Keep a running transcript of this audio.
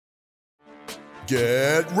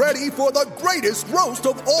Get ready for the greatest roast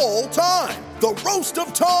of all time, the Roast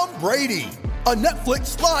of Tom Brady, a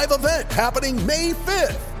Netflix live event happening May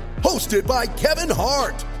 5th. Hosted by Kevin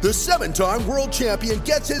Hart, the 7-time world champion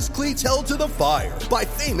gets his cleats held to the fire by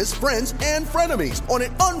famous friends and frenemies on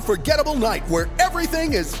an unforgettable night where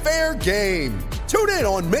everything is fair game. Tune in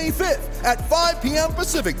on May 5th at 5 p.m.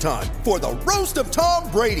 Pacific time for the Roast of Tom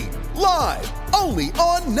Brady, live only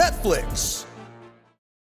on Netflix.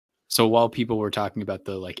 So while people were talking about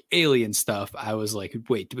the like alien stuff, I was like,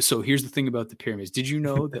 wait, so here's the thing about the pyramids. Did you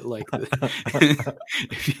know that like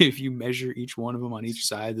if you measure each one of them on each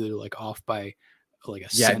side, they're like off by like a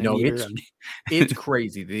centimeter? It's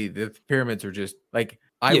crazy. The pyramids are just like,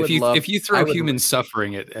 if you throw human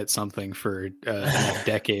suffering at something for enough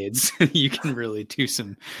decades, you can really do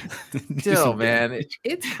some. Still, man,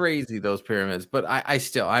 it's crazy, those pyramids. But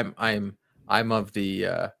I'm of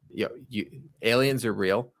the aliens are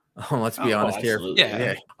real. Let's be honest absolutely. here.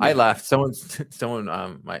 Yeah. I laughed.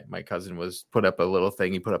 Someone, my cousin was put up a little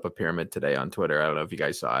thing. He put up a pyramid today on Twitter. I don't know if you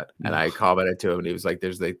guys saw it. And I commented to him, and he was like,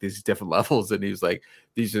 "There's like these different levels," and he was like,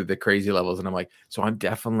 "These are the crazy levels." And I'm like, "So I'm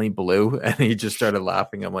definitely blue." And he just started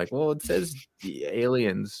laughing. I'm like, "Well, it says the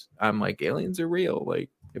aliens." I'm like, "Aliens are real. Like,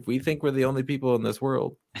 if we think we're the only people in this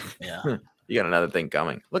world, yeah, you got another thing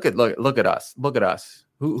coming. Look at us. Look at us.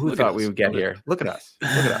 Who thought we would get here? Look at us.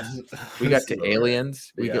 Look at us. We got to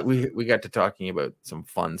aliens. We got to talking about some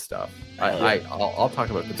fun stuff. I'll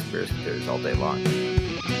talk about conspiracy theories all day long.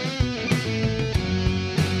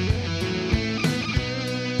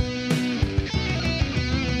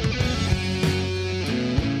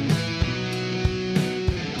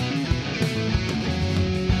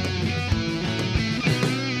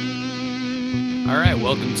 All right,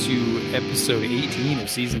 welcome to episode 18 of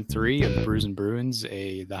season 3 of Brews and Bruins,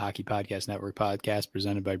 the Hockey Podcast Network podcast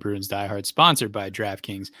presented by Bruins Die Hard, sponsored by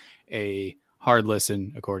DraftKings. A hard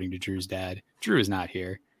listen, according to Drew's dad. Drew is not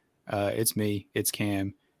here. It's me, it's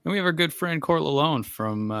Cam, and we have our good friend Court Lalone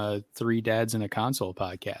from Three Dads in a Console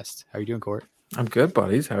podcast. How are you doing, Court? I'm good,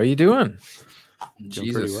 buddies. How are you doing?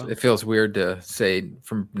 Jesus, well. It feels weird to say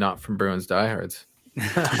not from Bruins Diehards.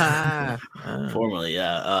 Formerly,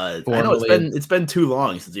 yeah. I know it's been too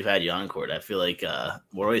long since we've had you on, Court. I feel like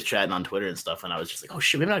we're always chatting on Twitter and stuff, and I was just like, oh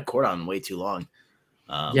shit, we've not had Court on way too long.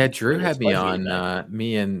 Drew had me on.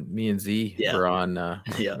 Me and Z were on. Or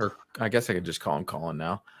I guess I could just call him Colin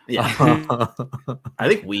now. Yeah, I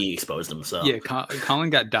think we exposed him. So yeah, Colin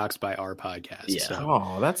got doxxed by our podcast. Yeah. So.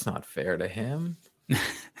 Oh, that's not fair to him.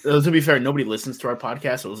 To be fair, nobody listens to our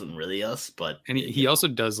podcast. So it wasn't really us, but he also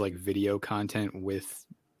does like video content with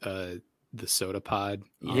the Soda Pod.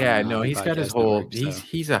 Yeah, no, he's got his whole. Network,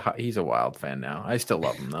 he's a Wild fan now. I still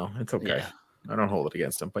love him though. It's okay. Yeah. I don't hold it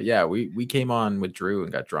against him. But yeah, we came on with Drew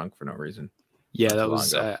and got drunk for no reason. Yeah, that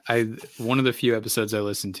was one of the few episodes I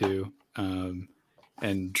listened to.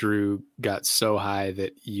 And Drew got so high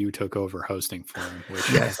that you took over hosting for him.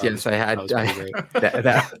 Which yes, I had.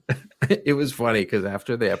 That it was funny because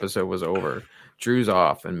after the episode was over, Drew's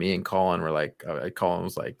off, and me and Colin were like, Colin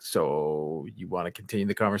was like, "So you want to continue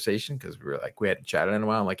the conversation?" Because we hadn't chatted in a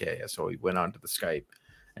while. I'm like, yeah. So we went on to the Skype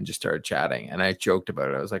and just started chatting, and I joked about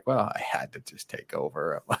it. I was like, "Well, I had to just take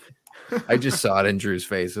over." I just saw it in Drew's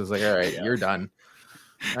face. I was like, "All right, you're done.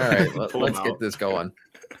 All right, let's get this going."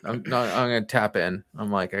 I'm gonna tap in. I'm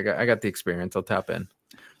like, I got the experience. I'll tap in.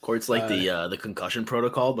 Court's like the concussion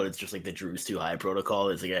protocol, but it's just like the Drew's too high protocol.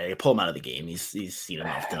 It's like I pull him out of the game. He's seen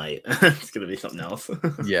enough tonight. It's gonna be something else.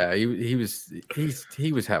 Yeah, he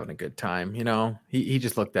was having a good time. You know, he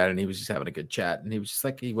just looked at it and he was just having a good chat, and he was just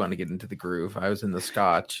like he wanted to get into the groove. I was in the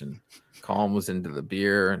scotch, and Colin was into the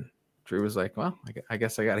beer, and Drew was like, well, I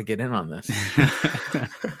guess I got to get in on this.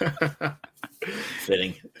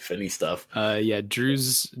 Fitting stuff. Yeah,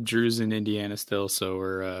 Drew's in Indiana still, so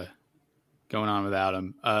we're going on without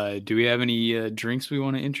him. Do we have any drinks we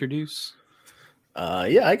want to introduce?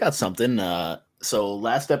 Yeah, I got something. So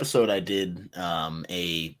last episode I did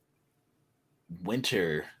a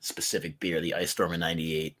winter specific beer, the Ice Storm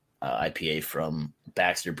 98 IPA from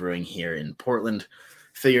Baxter Brewing here in Portland.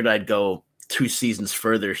 Figured I'd go 2 seasons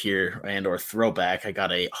further here or throwback. I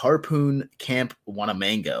got a Harpoon Camp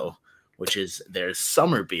Wanamango, which is their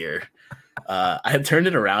summer beer. I have turned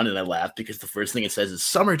it around and I laughed because the first thing it says is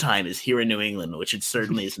summertime is here in New England, which it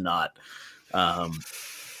certainly is not.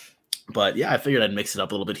 But yeah, I figured I'd mix it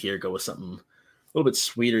up a little bit here, go with something a little bit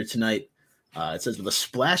sweeter tonight. It says with a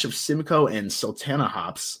splash of Simcoe and Sultana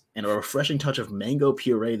hops and a refreshing touch of mango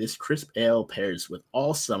puree, this crisp ale pairs with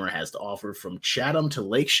all summer has to offer from Chatham to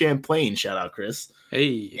Lake Champlain. Shout out, Chris.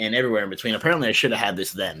 Hey. And everywhere in between. Apparently, I should have had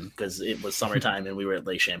this then because it was summertime and we were at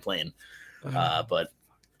Lake Champlain. But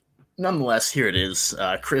nonetheless, here it is.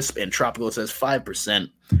 Crisp and tropical. It says 5%.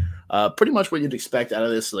 Pretty much what you'd expect out of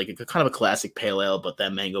this, like a kind of a classic pale ale, but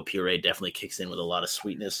that mango puree definitely kicks in with a lot of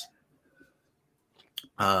sweetness.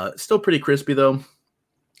 Still pretty crispy though.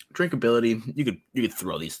 Drinkability, you could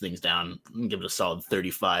throw these things down and give it a solid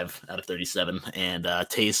 35 out of 37. And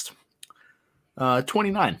taste,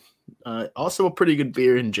 29. Also a pretty good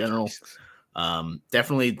beer in general.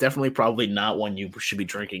 Definitely probably not one you should be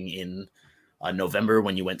drinking in November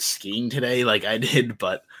when you went skiing today like I did,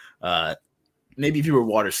 but maybe if you were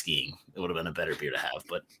water skiing, it would have been a better beer to have,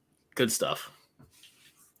 but good stuff.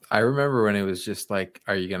 I remember when it was just like,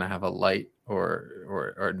 are you going to have a light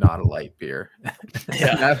or not a light beer?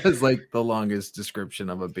 Yeah. That was like the longest description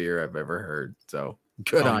of a beer I've ever heard. So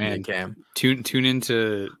good on you, Cam. Tune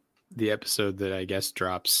into the episode that I guess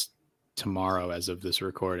drops tomorrow as of this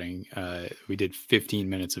recording. We did 15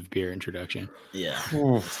 minutes of beer introduction. Yeah.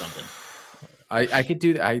 Something. I could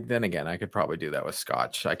do that. Then again, I could probably do that with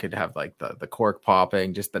scotch. I could have like the cork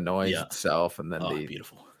popping, just the noise itself, and then the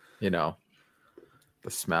beautiful, the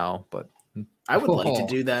smell. But I would like to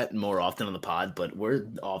do that more often on the pod, but we're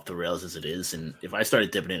off the rails as it is. And if I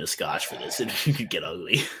started dipping into scotch for this, it could get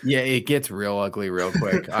ugly. Yeah, it gets real ugly real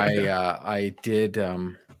quick. I did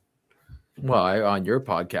on your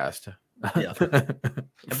podcast. Yeah.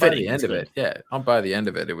 By the end of it, by the end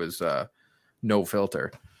of it, it was no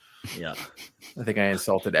filter. Yeah. I think I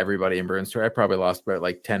insulted everybody in Bruins Tour. I probably lost about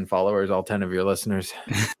like 10 followers, all 10 of your listeners.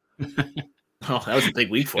 Oh, that was a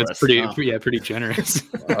big week for us. Pretty generous.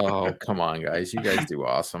 Oh, come on, guys. You guys do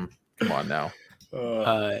awesome. Come on now.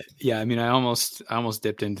 I mean, I almost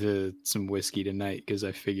dipped into some whiskey tonight because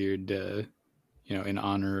I figured, in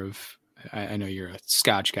honor of, I know you're a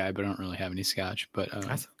scotch guy, but I don't really have any scotch, but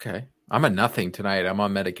that's okay. I'm a nothing tonight. I'm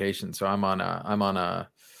on medication. So I'm on a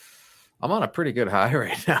pretty good high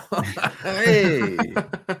right now. Hey,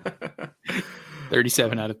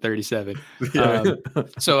 37 out of 37.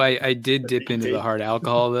 So I did dip into the hard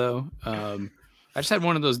alcohol though. I just had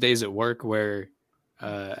one of those days at work where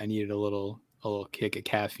I needed a little kick of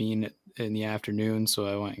caffeine in the afternoon. So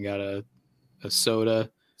I went and got a soda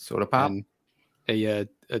pop. And a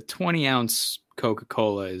 20-ounce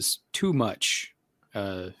Coca-Cola is too much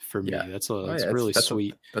for me. That's really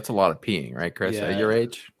sweet. That's a lot of peeing, right, Chris? At your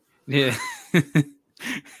age? Yeah.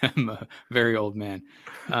 I'm a very old man.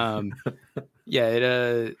 So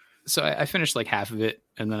I finished like half of it,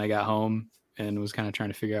 and then I got home and was kind of trying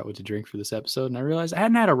to figure out what to drink for this episode, and I realized I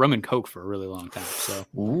hadn't had a rum and Coke for a really long time. So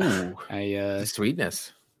the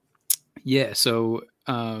sweetness. Yeah, so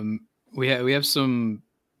we have some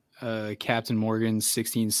Captain Morgan's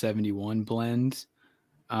 1671 blend,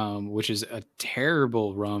 which is a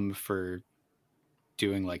terrible rum for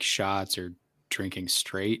doing like shots or drinking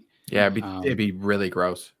straight. Yeah, it'd be really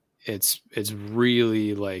gross. It's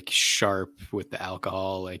really like sharp with the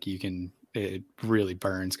alcohol. Like it really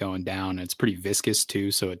burns going down. It's pretty viscous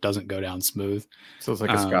too, so it doesn't go down smooth. So it's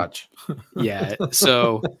like a scotch. Yeah.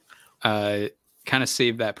 So kind of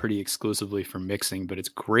save that pretty exclusively for mixing, but it's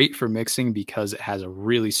great for mixing because it has a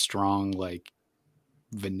really strong like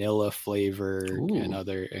vanilla flavor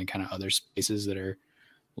and kind of other spices that are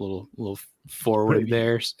a little forward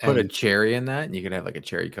there. Put a cherry in that and you could have like a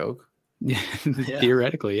cherry Coke. Yeah.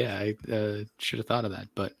 Theoretically, yeah. I should have thought of that,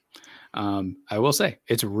 but I will say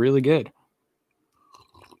it's really good.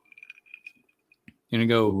 Gonna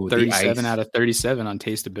go 37 out of 37 on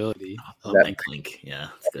tasteability. Oh, that clink. Yeah.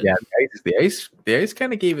 Good. Yeah. The ice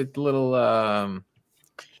kind of gave it a little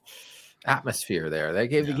atmosphere there. They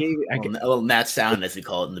gave a little Nat sound, as we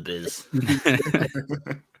call it in the biz.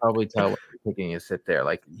 Probably tell what you're taking a sip there.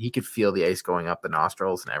 Like he could feel the ice going up the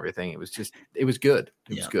nostrils and everything. It was good.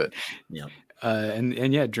 It was good. Yeah. And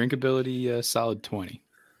drinkability, solid 20.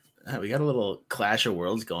 We got a little clash of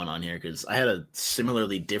worlds going on here because I had a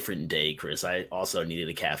similarly different day, Chris. I also needed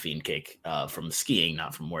a caffeine kick from skiing,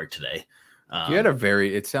 not from work today. You had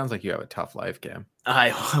it sounds like you have a tough life, Cam.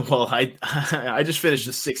 I just finished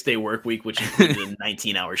a 6-day work week, which included a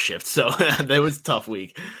 19-hour shift. So that was a tough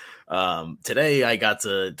week. Today I got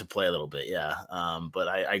to play a little bit. Yeah. But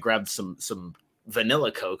I grabbed some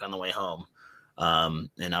vanilla Coke on the way home.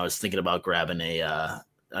 And I was thinking about grabbing a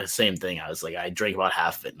same thing. I was like, I drank about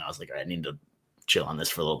half of it and I was like, all right, I need to chill on this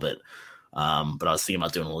for a little bit. But I was thinking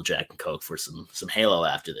about doing a little Jack and Coke for some Halo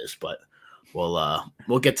after this, but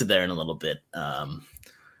we'll get to there in a little bit.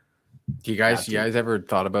 You guys ever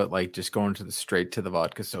thought about like just going straight to the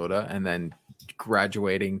vodka soda and then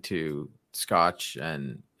graduating to scotch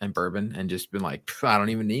and bourbon and just been like, I don't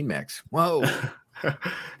even need mix. Whoa.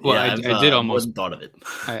 Well, I did almost thought of it.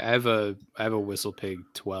 I have a Whistle Pig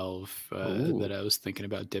 12 that I was thinking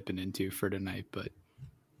about dipping into for tonight, but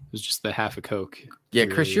was just the half a Coke. Yeah,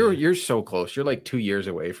 Chris, you're so close. You're like 2 years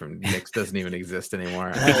away from Nick's doesn't even exist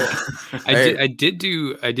anymore. I did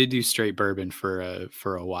do straight bourbon for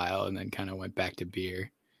a while, and then kind of went back to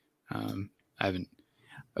beer.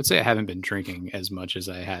 I'd say I haven't been drinking as much as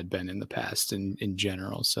I had been in the past in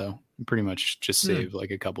general. So I pretty much just saved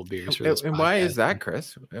like a couple beers for this. And why is that,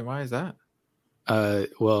 Chris? And why is that?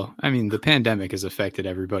 Well, I mean, the pandemic has affected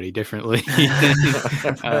everybody differently.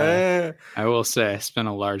 I will say I spent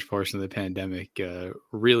a large portion of the pandemic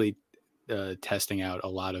really testing out a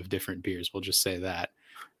lot of different beers. We'll just say that.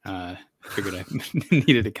 Figured I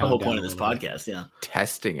needed to come. The whole point of this podcast, yeah.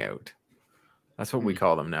 Testing out. That's what we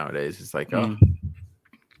call them nowadays. It's like,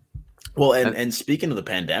 Well, and speaking of the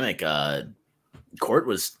pandemic, Court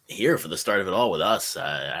was here for the start of it all with us.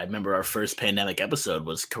 I remember our first pandemic episode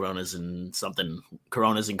was Coronas and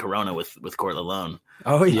Corona with Court alone.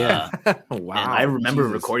 Oh yeah, wow! And I remember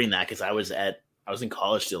recording that because I was in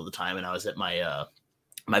college still at the time, and I was at my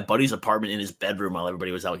my buddy's apartment in his bedroom while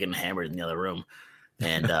everybody was out getting hammered in the other room,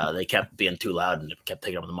 and they kept being too loud and kept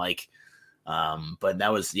picking up the mic. But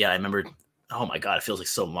that was I remember. Oh my God, it feels like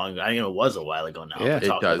so long ago. I know it was a while ago now. Yeah,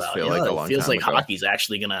 it does feel like a long time. It feels like hockey's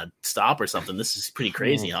actually gonna stop or something. This is pretty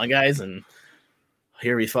crazy, huh, guys? And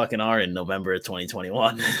here we fucking are in November of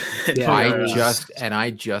 2021.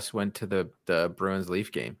 I just went to the Bruins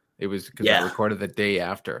Leaf game. It was because I recorded the day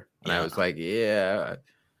after, and I was like, it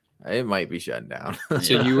might be shutting down.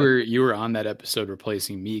 So you were on that episode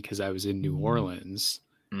replacing me because I was in New Orleans.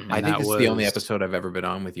 I think this is the only episode I've ever been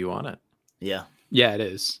on with you on it. Yeah. Yeah, it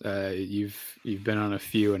is. You've been on a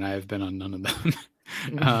few, and I have been on none of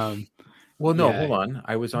them. Well, no, hold on.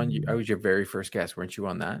 I was your very first guest. Weren't you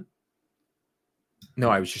on that? No,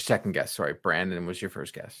 I was your second guest. Sorry, Brandon was your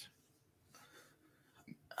first guest.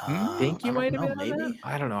 I think you might have been. Maybe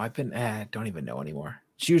I don't know. I've been. Don't even know anymore.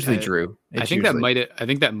 It's usually Drew. I think that might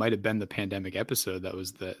have been the pandemic episode. That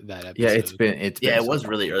was that episode. Yeah, it's been. It was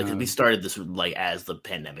really early because we started this like as the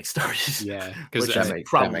pandemic started. Yeah, because that's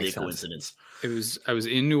probably a coincidence. I was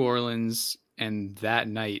in New Orleans, and that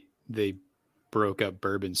night they broke up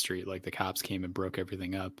Bourbon Street. Like the cops came and broke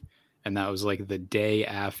everything up, and that was like the day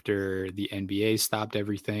after the NBA stopped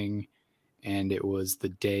everything. And it was the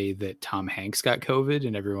day that Tom Hanks got COVID,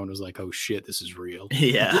 and everyone was like, "Oh shit, this is real."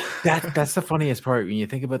 Yeah, that's the funniest part when you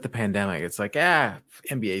think about the pandemic. It's like,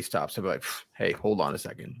 NBA stops. I'll be like, "Hey, hold on a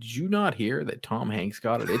second. Did you not hear that Tom Hanks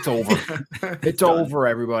got it? It's over. It's over,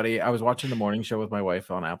 everybody." I was watching the morning show with my wife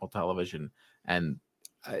on Apple Television, and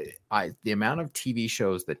the amount of TV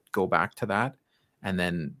shows that go back to that, and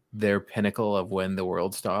then their pinnacle of when the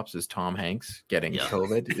world stops is Tom Hanks getting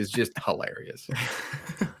COVID is just hilarious.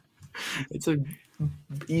 It's a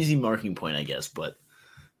easy marking point, I guess, but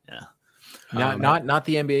not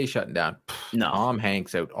the NBA shutting down. No, Tom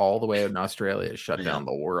Hanks out all the way out in Australia shut down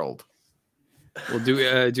the world. Well, do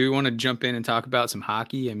we want to jump in and talk about some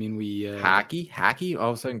hockey? I mean, hockey. All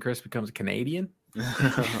of a sudden, Chris becomes a Canadian.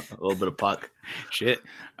 A little bit of puck. Shit.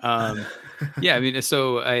 Yeah, I mean,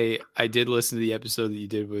 so I did listen to the episode that you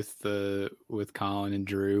did with Colin and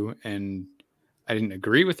Drew, and I didn't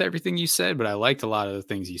agree with everything you said, but I liked a lot of the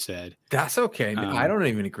things you said. That's okay. I don't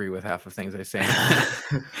even agree with half the things I say.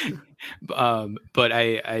 But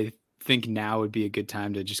I think now would be a good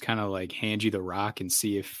time to just kind of like hand you the rock and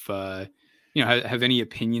see if, have any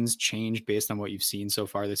opinions changed based on what you've seen so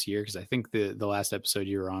far this year? Because I think the last episode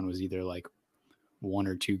you were on was either like 1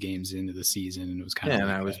 or 2 games into the season, and it was kind of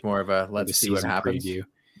and I was more of a let's see what happens. Preview.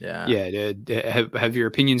 Yeah. Have your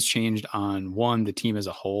opinions changed on 1, the team as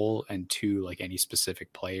a whole, and 2, like any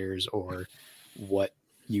specific players or what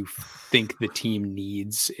you think the team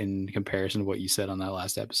needs in comparison to what you said on that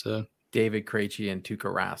last episode? David Krejci and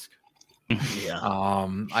Tuukka Rask. Yeah.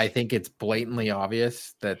 I think it's blatantly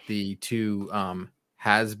obvious that the 2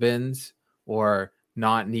 has-beens or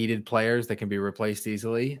not needed players that can be replaced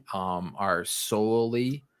easily are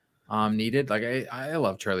solely needed. Like I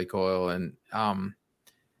love Charlie Coyle, and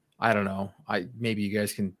I don't know. Maybe you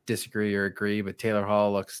guys can disagree or agree, but Taylor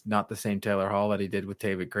Hall looks not the same Taylor Hall that he did with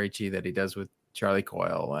David Krejci that he does with Charlie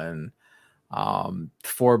Coyle. And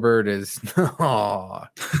Forbort is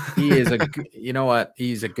he is you know what?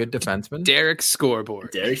 He's a good defenseman. Derek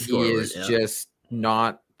Scoreboard. He is just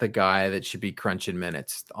not the guy that should be crunching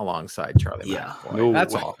minutes alongside Charlie McAvoy. No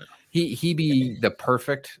That's way. all. He be the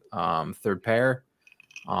perfect third pair.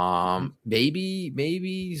 Maybe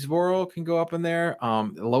Zboril can go up in there.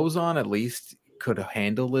 Lozon at least could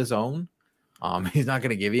handle his own. He's not going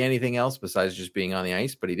to give you anything else besides just being on the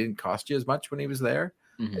ice, but he didn't cost you as much when he was there.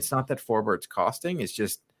 Mm-hmm. It's not that Forbort's costing. It's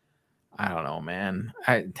just, I don't know, man.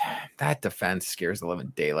 That defense scares the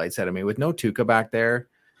living daylights out of me. With no Tuukka back there,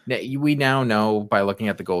 We now know by looking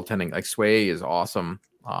at the goaltending, like Sway is awesome.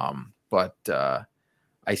 But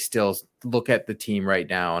I still look at the team right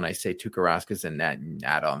now and I say Tuukka Rask is in net and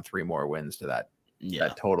add on 3 more wins to that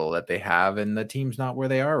total that they have. And the team's not where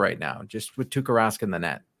they are right now, just with Tuukka Rask in the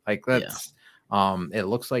net. Like that's, it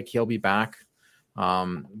looks like he'll be back.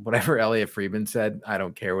 Whatever Elliot Friedman said, I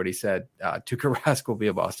don't care what he said. Tuukka Rask will be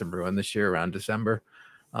a Boston Bruin this year around December.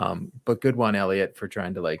 But good one, Elliot, for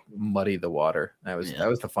trying to like muddy the water. That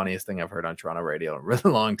was the funniest thing I've heard on Toronto radio in a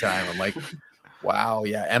really long time. I'm like, wow,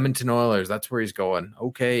 yeah, Edmonton Oilers, that's where he's going.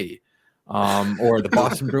 Okay. Or the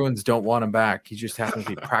Boston Bruins don't want him back. He just happens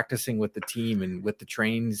to be practicing with the team and with the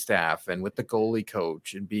training staff and with the goalie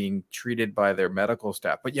coach and being treated by their medical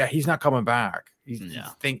staff. But yeah, he's not coming back. I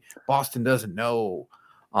think Boston doesn't know.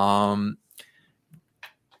 The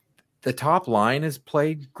top line has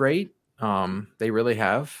played great. They really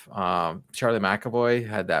have. Charlie McAvoy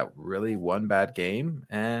had that really one bad game.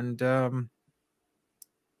 And I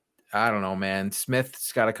don't know, man.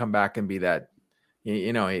 Smith's got to come back and be that.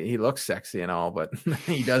 You know, he looks sexy and all, but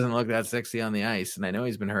he doesn't look that sexy on the ice. And I know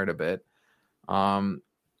he's been hurt a bit. I'm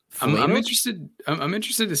interested. I'm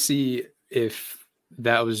interested to see if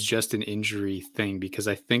that was just an injury thing, because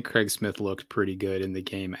I think Craig Smith looked pretty good in the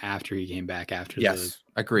game after he came back.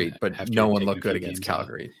 Agreed. But no one looked good against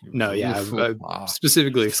Calgary. No, I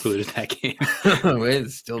specifically excluded that game.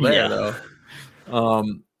 It's still there though.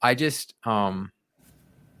 I just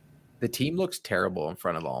the team looks terrible in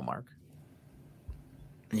front of Allmark.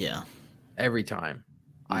 Yeah. Every time.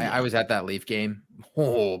 I was at that Leaf game.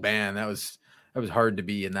 Oh man, that was hard to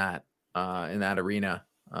be in that arena,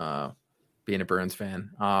 being a Bruins fan.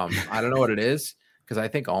 I don't know what it is, because I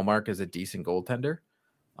think Allmark is a decent goaltender.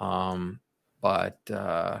 But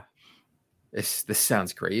this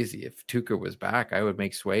sounds crazy. If Tuukka was back, I would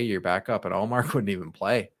make Sway your backup and Allmark wouldn't even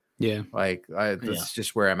play. Yeah. That's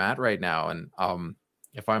just where I'm at right now. And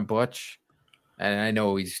if I'm Butch, and I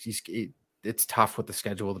know it's tough with the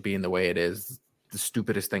schedule to be in the way it is. The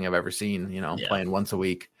stupidest thing I've ever seen, playing once a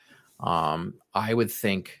week. I would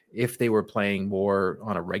think if they were playing more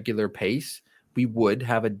on a regular pace, we would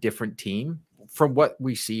have a different team. From what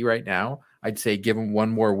we see right now, I'd say give them one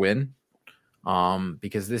more win,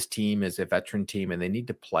 because this team is a veteran team and they need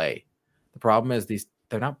to play. The problem is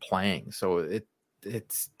they're not playing. So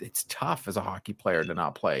it's tough as a hockey player to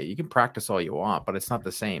not play. You can practice all you want, but it's not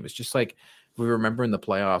the same. It's just like, we remember in the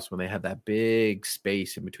playoffs when they had that big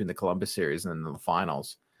space in between the Columbus series and the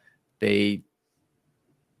finals, they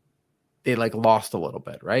like lost a little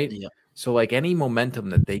bit, right? Yeah. So like any momentum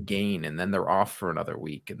that they gain and then they're off for another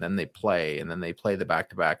week and then they play and then they play the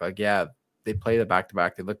back-to-back. Like, yeah, they play the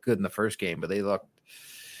back-to-back. They look good in the first game, but they look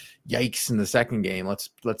yikes in the second game.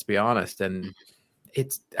 Let's be honest. And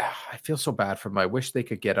I feel so bad for them. I wish they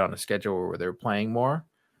could get on a schedule where they're playing more.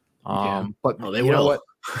 But they know will. What?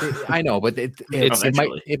 I know, but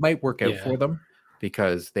it might work out for them,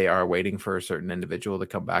 because they are waiting for a certain individual to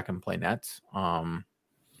come back and play nets. I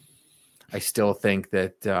still think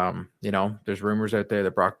that there's rumors out there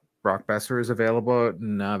that Brock Besser is available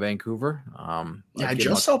in Vancouver. I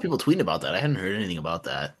just saw people tweeting about that. I hadn't heard anything about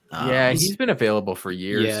that. He's been available for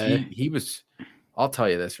years. Yeah. He was. I'll tell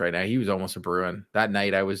you this right now. He was almost a Bruin that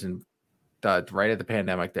night. I was in right at the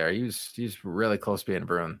pandemic. There, he's really close to being a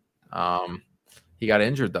Bruin. He got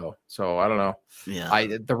injured though, so I don't know. Yeah,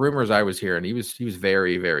 the rumors I was hearing, he was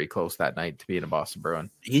very, very close that night to being a Boston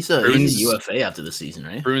Bruin. He's a UFA after the season,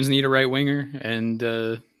 right? Bruins need a right winger, and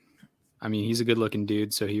he's a good looking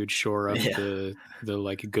dude, so he would shore up the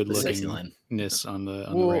like good lookingness on the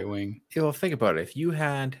right wing. Think about it. If you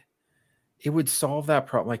had, it would solve that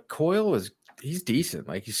problem. Like Coyle he's decent,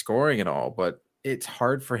 like he's scoring and all, but it's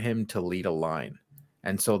hard for him to lead a line.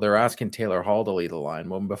 And so they're asking Taylor Hall to lead the line.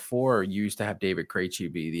 When before you used to have David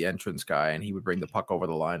Krejci be the entrance guy, and he would bring the puck over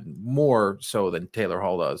the line more so than Taylor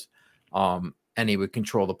Hall does. And he would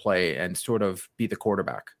control the play and sort of be the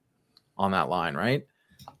quarterback on that line, right?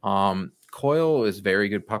 Coyle is very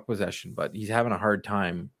good puck possession, but he's having a hard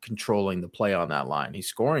time controlling the play on that line. He's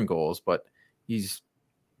scoring goals, but he's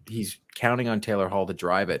counting on Taylor Hall to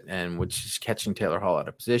drive it, and which is catching Taylor Hall out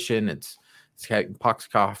of position. It's puck's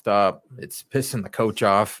coughed up. It's pissing the coach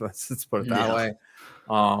off. Let's put it that way.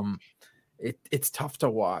 It's tough to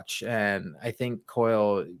watch, and I think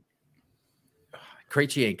Krejci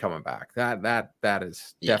ain't coming back. That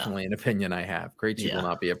is definitely an opinion I have. Krejci will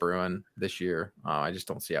not be a Bruin this year. I just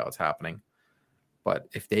don't see how it's happening. But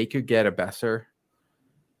if they could get a Besser,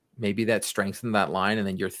 maybe that strengthens that line, and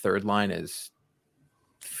then your third line is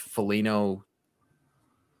Foligno,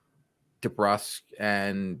 DeBrusk,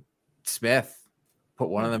 and Smith. Put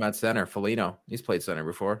one of them at center. Foligno, he's played center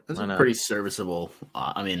before. That's pretty serviceable.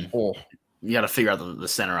 I mean, you got to figure out the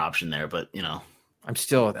center option there, but I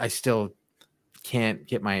still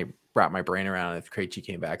can't wrap my brain around if Krejci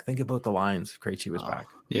came back. Think about the lines if Krejci was back.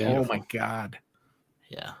 Yeah. Oh my God.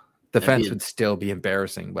 Yeah. Defense would still be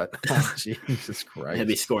embarrassing, but Jesus Christ. They'd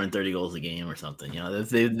be scoring 30 goals a game or something.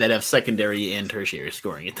 They'd have secondary and tertiary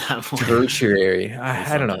scoring at that point. Tertiary.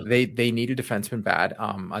 I don't know. They need a defenseman bad.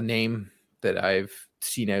 A name that I've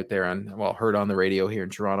seen out there heard on the radio here in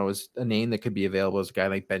Toronto is a name that could be available as a guy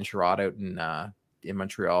like Ben Sherratt out in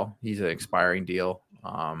Montreal. He's an expiring deal.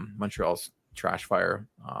 Montreal's trash fire.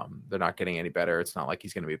 They're not getting any better. It's not like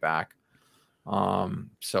he's going to be back.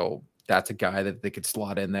 So that's a guy that they could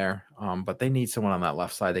slot in there. But they need someone on that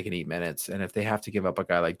left side that can eat minutes. And if they have to give up a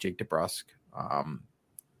guy like Jake DeBrusk,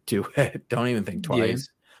 don't even think twice.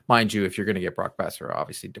 Yeah. Mind you, if you're going to get Brock Besser,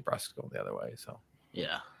 obviously DeBrusk's going the other way. So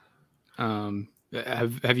yeah.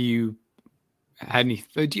 Have you had any?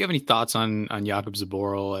 Do you have any thoughts on Jakub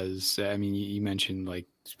Zboril? You mentioned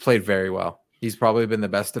he's played very well. He's probably been the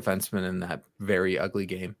best defenseman in that very ugly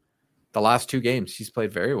game. The last 2 games, he's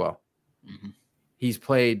played very well. Mm-hmm. He's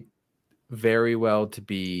played very well to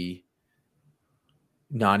be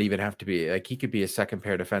not even have to be he could be a second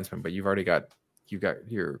pair defenseman, but you've got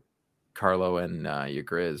your Carlo and your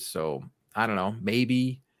Grizz. So I don't know,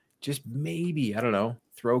 maybe I don't know,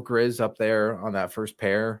 throw Grizz up there on that first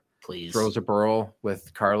pair, please. Throw Zboril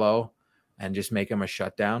with Carlo and just make him a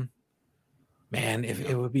shutdown. Man, if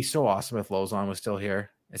it would be so awesome if Lauzon was still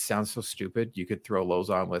here. It sounds so stupid. You could throw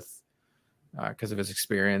Lauzon with because of his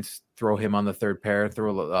experience, throw him on the third pair,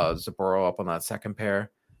 throw Zboril up on that second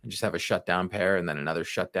pair, and just have a shutdown pair and then another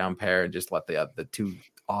shutdown pair, and just let the 2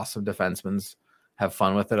 awesome defensemen have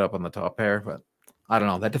fun with it up on the top pair. But I don't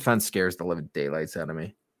know. That defense scares the living daylights out of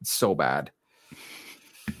me. It's so bad.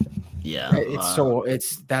 Yeah, that's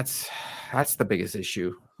the biggest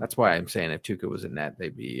issue. That's why I'm saying if Tuukka was in net,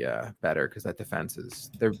 they'd be better, because that defense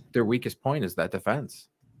is their weakest point is that defense.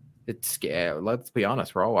 It's scary. Let's be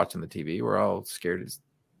honest. We're all watching the TV. We're all scared as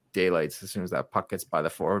daylights. As soon as that puck gets by the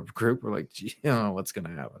forward group, we're like, gee, what's going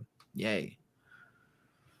to happen? Yay.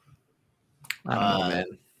 I don't know, man.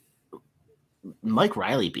 Mike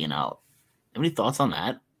Riley being out. Have any thoughts on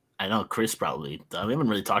that? I know Chris probably. We haven't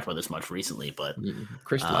really talked about this much recently, but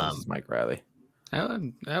Chris loves Mike Riley. I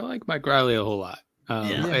like Mike Riley a whole lot.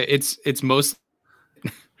 Yeah. It's most,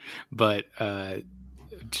 but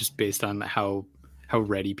just based on how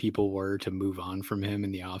ready people were to move on from him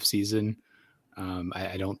in the offseason,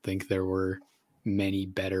 I don't think there were many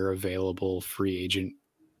better available free agent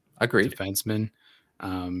defensemen.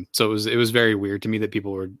 So it was very weird to me that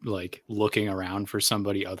people were looking around for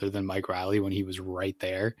somebody other than Mike Riley when he was right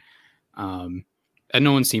there. And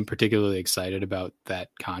no one seemed particularly excited about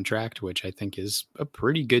that contract, which I think is a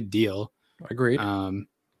pretty good deal. Agreed.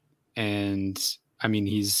 And I mean,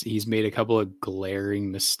 he's made a couple of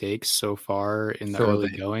glaring mistakes so far in the early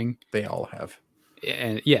going. They all have.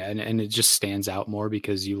 And yeah, and it just stands out more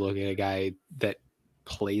because you look at a guy that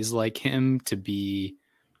plays like him to be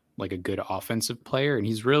like a good offensive player, and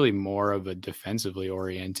he's really more of a defensively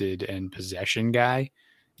oriented and possession guy.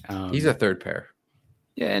 He's a third pair.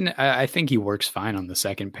 Yeah, and I think he works fine on the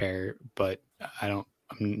second pair, but I'm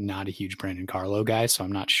not a huge Brandon Carlo guy, so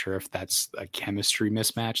I'm not sure if that's a chemistry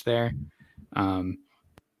mismatch there.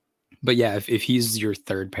 But yeah, if he's your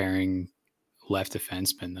third pairing left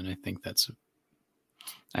defenseman, then I think that's.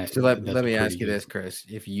 So let me ask you this, Chris: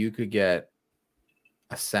 if you could get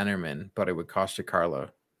a centerman, but it would cost you Carlo.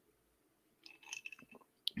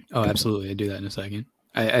 Oh, absolutely! I'd do that in a second.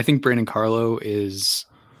 I think Brandon Carlo is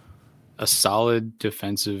a solid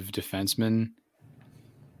defensive defenseman,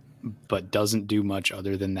 but doesn't do much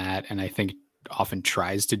other than that. And I think often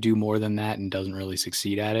tries to do more than that and doesn't really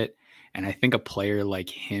succeed at it. And I think a player like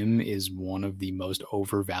him is one of the most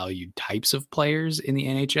overvalued types of players in the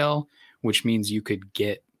NHL, which means you could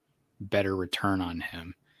get better return on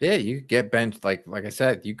him. Yeah, you could get benched. Like I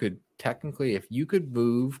said, you could technically, if you could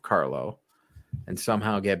move Carlo and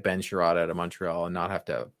somehow get Ben Sherratt out of Montreal and not have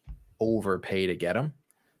to overpay to get him.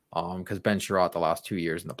 Because Ben Sherratt the last 2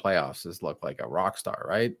 years in the playoffs has looked like a rock star,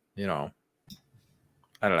 right? I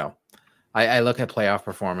don't know. I look at playoff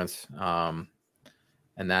performance, and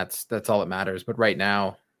that's all that matters. But right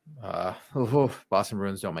now, Boston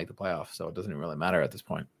Bruins don't make the playoffs, so it doesn't really matter at this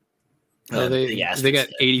point. Well, they got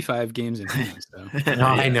 85 games in hand. So. No,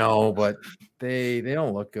 I know, but they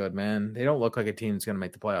don't look good, man. They don't look like a team that's going to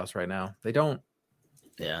make the playoffs right now. They don't.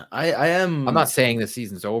 Yeah, I am. I'm not saying the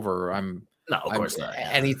season's over. No, of course not. Yeah.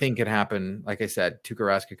 Anything could happen. Like I said, Tuukka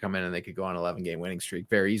Rask could come in and they could go on an 11-game winning streak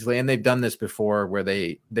very easily. And they've done this before where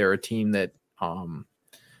they're a team that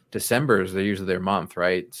December's they're usually their month,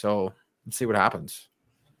 right? So let's see what happens.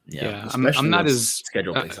 Yeah, I'm not as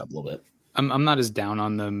schedule picks up a little bit. I'm not as down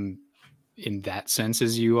on them in that sense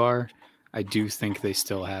as you are. I do think they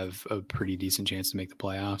still have a pretty decent chance to make the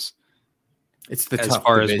playoffs. It's the as tough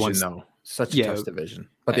far division, as though. Such a tough division.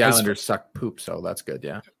 But the Islanders suck poop, so that's good,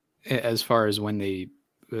 yeah. As far as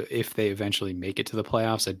if they eventually make it to the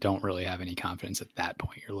playoffs, I don't really have any confidence at that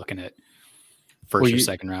point. You're looking at first or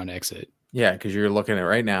second round exit. Yeah, because you're looking at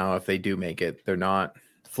right now, if they do make it, they're not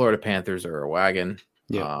Florida Panthers or a wagon.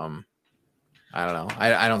 Yeah. I don't know.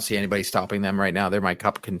 I don't see anybody stopping them right now. They're my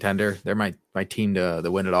cup contender. They're my team to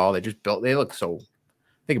win it all. They look so.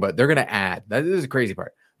 Think about it. They're going to add. This is the crazy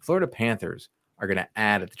part. Florida Panthers are going to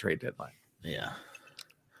add at the trade deadline. Yeah,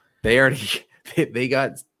 they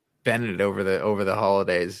got Bennett over the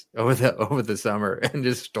holidays, over the summer, and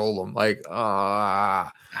just stole them. Like,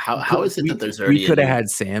 how is it that there's already? We could have had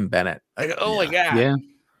Sam Bennett. Like, oh my god, yeah,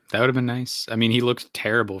 that would have been nice. I mean, he looked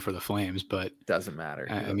terrible for the Flames, but doesn't matter.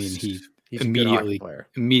 He's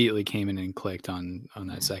immediately came in and clicked on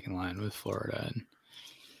that second line with Florida. And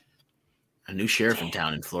a new sheriff in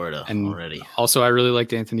town in Florida already. Also, I really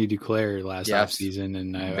liked Anthony Duclair last offseason,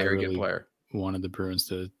 and I really good player. Wanted the Bruins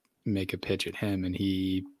to make a pitch at him, and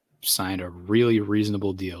he signed a really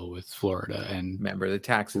reasonable deal with Florida. And remember the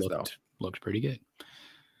taxes looked pretty good.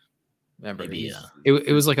 Remember,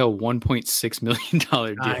 it was like a $1.6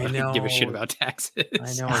 million deal. I didn't give a shit about taxes.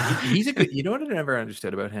 I know he's a good. You know what I never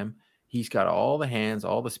understood about him? He's got all the hands,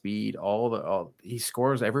 all the speed, he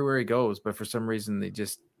scores everywhere he goes, but for some reason they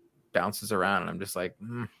just bounces around, and I'm just like,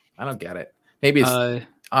 I don't get it. Maybe it's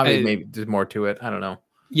maybe there's more to it. I don't know.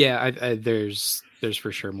 Yeah, there's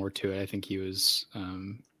for sure more to it. I think he was.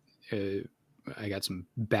 I got some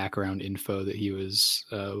background info that he was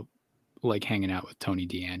like hanging out with Tony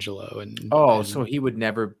DeAngelo, and so he would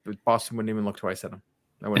never. Boston wouldn't even look twice at him.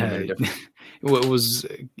 That wouldn't have been different. It was,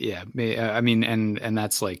 yeah. I mean, and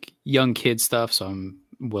that's like young kid stuff. So I'm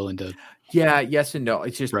willing to. Yeah. Yes and no.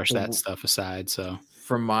 It's just brush that stuff aside. So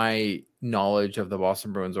from my knowledge of the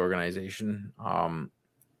Boston Bruins organization,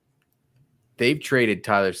 they've traded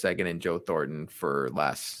Tyler Seguin and Joe Thornton for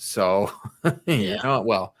less. So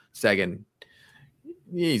Seguin,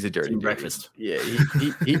 he's a dirty breakfast. Yeah,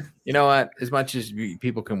 he you know what? As much as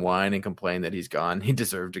people can whine and complain that he's gone, he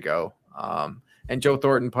deserved to go. And Joe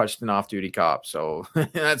Thornton punched an off-duty cop, so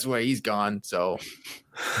that's why he's gone. So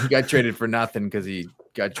he got traded for nothing because he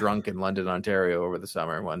got drunk in London, Ontario over the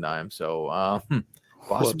summer one time. So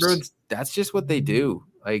Boston Bruins, that's just what they do.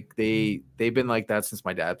 Like they've been like that since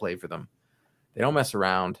my dad played for them. They don't mess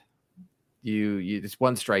around. You it's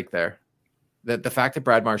one strike there. The fact that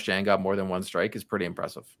Brad Marchand got more than one strike is pretty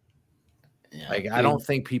impressive. Yeah, I don't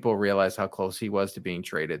think people realize how close he was to being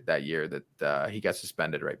traded that year that he got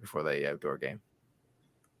suspended right before the outdoor game.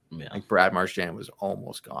 Yeah. Like Brad Marchand was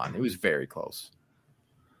almost gone. It was very close.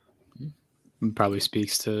 Probably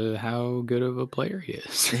speaks to how good of a player he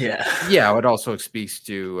is. Yeah. Yeah. It also speaks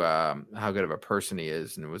to how good of a person he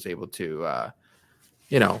is, and was able to,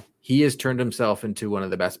 he has turned himself into one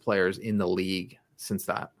of the best players in the league since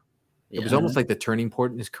that. Yeah. It was almost like the turning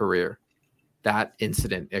point in his career. That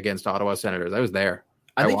incident against Ottawa Senators. I was there.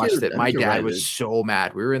 I watched it. My dad was so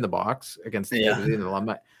mad. We were in the box against the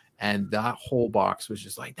alumni, and that whole box was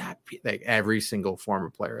just like that. Like every single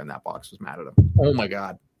former player in that box was mad at him. Oh my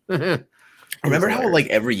God. Remember how like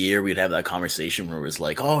every year we'd have that conversation where it was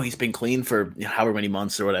like, oh, he's been clean for however many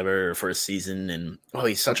months or whatever for a season, and oh,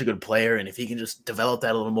 he's such a good player, and if he can just develop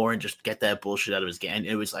that a little more and just get that bullshit out of his game. And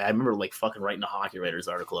it was like I remember like fucking writing a Hockey Writers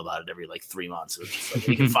article about it every like 3 months. It was just like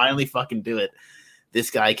he can finally fucking do it.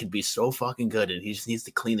 This guy could be so fucking good, and he just needs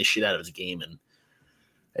to clean the shit out of his game. And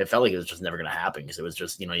it felt like it was just never going to happen because it was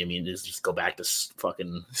just, just go back to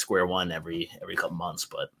fucking square one every couple months.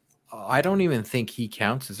 But I don't even think he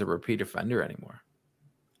counts as a repeat offender anymore.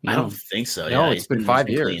 No. I don't think so. No, yeah, it's been 5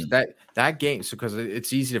 years. That game, so because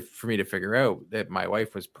it's easy for me to figure out that my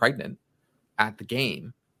wife was pregnant at the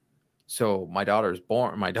game. So my daughter's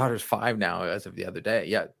born. My daughter's 5 now as of the other day.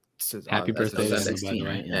 Yeah. Happy birthday, 16,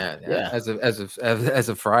 right? Yeah. As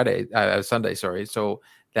of Friday, Sunday. Sorry. So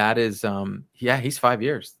that is, he's 5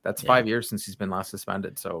 years. That's 5 years since he's been last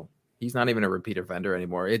suspended. So he's not even a repeat offender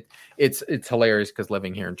anymore. It's hilarious because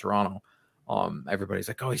living here in Toronto, everybody's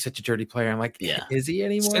like, oh, he's such a dirty player. I'm like, is he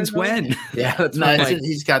anymore? Since when? Yeah, that's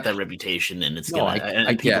he's got that reputation, and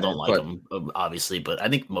people don't like him, obviously. But I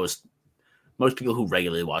think most people who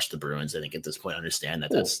regularly watch the Bruins, I think at this point understand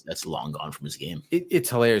that that's long gone from his game. It's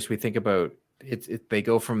hilarious. We think about it. They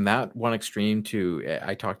go from that one extreme to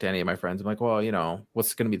I talk to any of my friends. I'm like, well,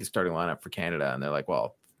 what's going to be the starting lineup for Canada? And they're like,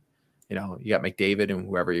 well, You know, you got McDavid and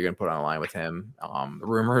whoever you're going to put on a line with him. The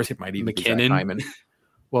rumors, it might even be Zach McKinnon. Hyman.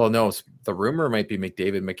 Well, no, the rumor might be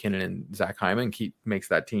McDavid, McKinnon, and Zach Hyman makes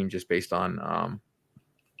that team just based on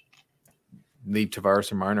leave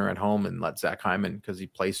Tavares and Marner at home and let Zach Hyman, because he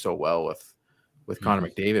plays so well with Connor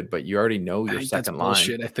McDavid. But you already know your second line.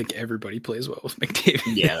 Bullshit. I think everybody plays well with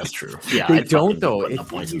McDavid. Yeah, that's true. Yeah, They don't though.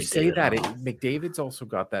 If you say that, McDavid's also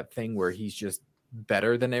got that thing where he's just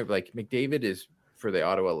better than it. Like McDavid is, for the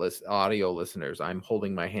audio listeners, I'm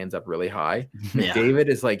holding my hands up really high. Yeah. McDavid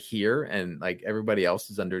is like here, and like everybody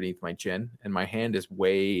else is underneath my chin, and my hand is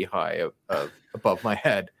way high above my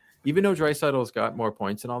head. Even though Draisaitl's got more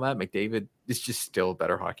points and all that, McDavid is just still a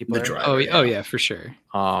better hockey player. Oh yeah, for sure.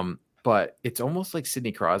 But it's almost like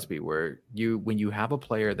Sidney Crosby, where when you have a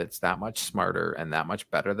player that's that much smarter and that much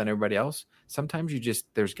better than everybody else, sometimes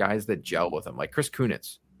there's guys that gel with them. Like Chris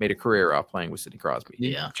Kunitz made a career off playing with Sidney Crosby.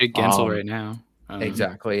 Yeah, Jake Gensel right now.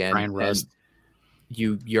 Exactly. And Brian Rust.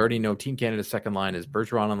 You already know Team Canada's second line is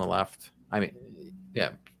Bergeron on the left. Bergeron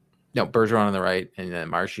on the right, and then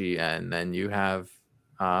Marshy, and then you have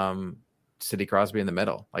Sidney Crosby in the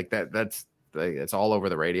middle. Like that's it's all over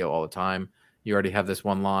the radio all the time. You already have this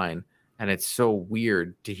one line, and it's so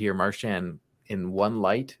weird to hear Marchand in one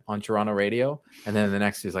light on Toronto radio, and then the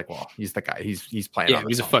next he's like, well, he's the guy. He's playing. Yeah,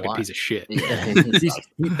 he's a fucking piece of shit. Yeah.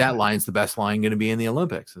 That line's the best line going to be in the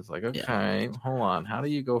Olympics. It's like, okay, hold on. How do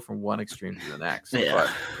you go from one extreme to the next? Yeah.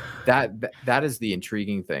 But that is the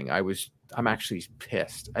intriguing thing. I'm actually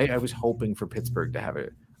pissed. I was hoping for Pittsburgh to have a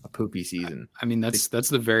poopy season. I mean, that's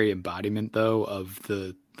the very embodiment though of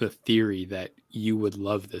the theory that you would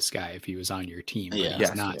love this guy if he was on your team. Yeah,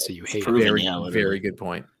 he's not, so you hate him. Very good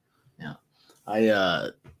point. Yeah,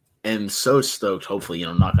 I am so stoked. Hopefully,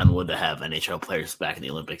 knock on wood, to have NHL players back in the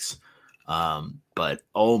Olympics. But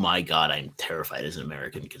oh my god, I'm terrified as an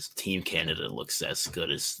American because Team Canada looks as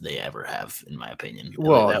good as they ever have, in my opinion.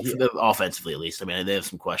 Well, offensively at least. I mean, they have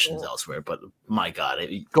some questions elsewhere, but my god,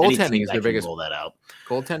 goaltending is their biggest. Roll that out.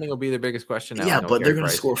 Goaltending will be their biggest question now. Yeah, but they're going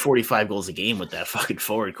to score 45 goals a game with that fucking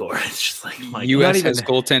forward core. It's just like my U.S. has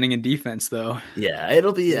goaltending and defense though. Yeah,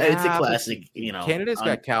 it'll be. It's a classic. Canada's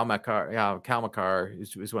got Cal McCarr. Yeah, Cal McCarr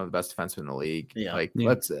is one of the best defensemen in the league. Yeah,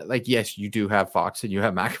 yes, you do have Fox and you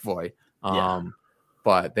have McAvoy.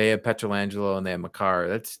 But they have Pietrangelo and they have McCarr.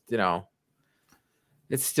 That's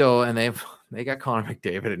it's still, and they got Connor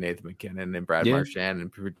McDavid and Nathan McKinnon and Brad Marchand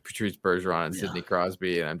and Patrice Bergeron and Sidney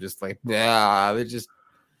Crosby, and I'm just like, they're just.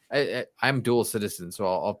 I'm dual citizen,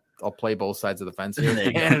 so I'll play both sides of the fence here.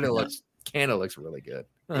 Canada looks really good.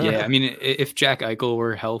 Yeah, I mean, if Jack Eichel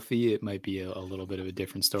were healthy, it might be a little bit of a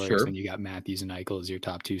different story. Sure. When you got Matthews and Eichel as your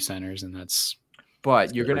top two centers, and that's.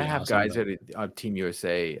 But you're going to have guys at Team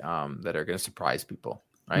USA that are going to surprise people,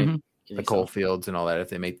 right? Mm-hmm. The Coalfields and all that. If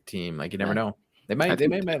they make the team, like you never know. They might.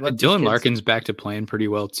 Dylan Larkin's back to playing pretty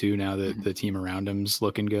well too now that the team around him's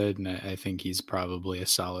looking good, and I think he's probably a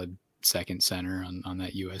solid second center on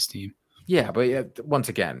that U.S. team. Yeah, but once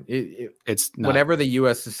again, it's not, whatever the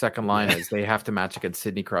U.S.'s second line is, they have to match against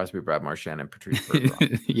Sidney Crosby, Brad Marchand, and Patrice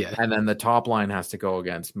Bergeron. Yeah, and then the top line has to go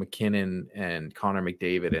against McKinnon and Connor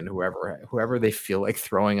McDavid and whoever they feel like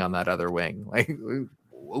throwing on that other wing. Like,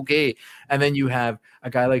 okay, and then you have a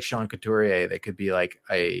guy like Sean Couturier that could be like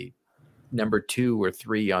a number 2 or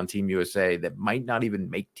 3 on Team USA that might not even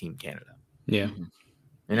make Team Canada. Yeah,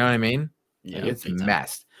 you know what I mean? Yeah, it's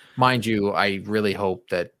messed. Mind you, I really hope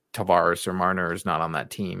that Tavares or Marner is not on that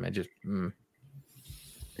team. It is.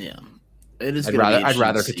 I'd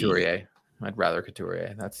rather Couturier.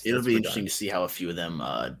 It'll be interesting to see how a few of them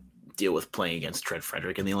deal with playing against Trent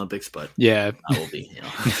Frederick in the Olympics. But yeah, that will be.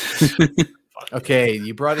 Okay,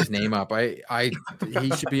 you brought his name up. He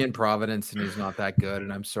should be in Providence, and he's not that good.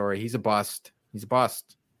 And I'm sorry, he's a bust.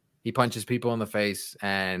 He punches people in the face,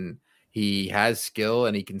 and he has skill,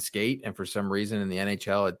 and he can skate. And for some reason, in the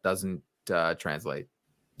NHL, it doesn't translate.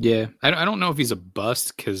 Yeah, I don't know if he's a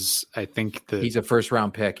bust because I think he's a first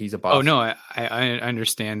round pick. He's a bust. Oh no, I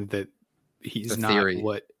understand that he's not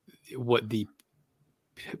what the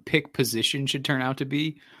pick position should turn out to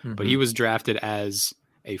be, but he was drafted as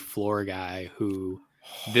a floor guy who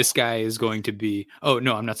this guy is going to be. Oh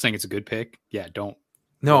no, I'm not saying it's a good pick. Yeah, don't.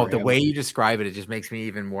 No, the way you describe it just makes me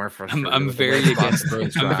even more frustrated. I'm very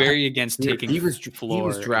against taking. He was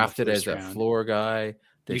drafted as a round. Floor guy.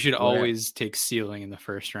 You should always take ceiling in the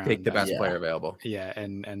first round. Take the best player available. Yeah,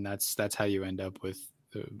 and that's how you end up with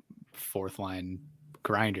the fourth line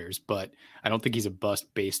grinders. But I don't think he's a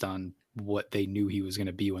bust based on what they knew he was going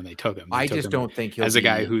to be when they took him. I just don't think he'll as a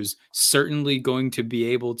guy who's certainly going to be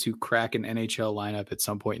able to crack an NHL lineup at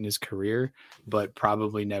some point in his career, but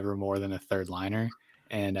probably never more than a third liner.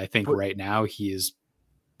 And I think right now he is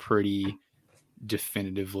pretty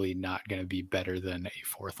definitively not going to be better than a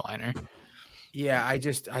fourth liner. Yeah, I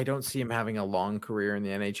don't see him having a long career in the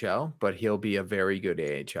NHL, but he'll be a very good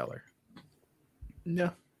AHLer. Yeah.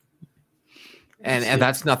 And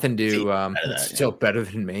that's nothing to still better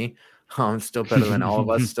than me. Still better than all of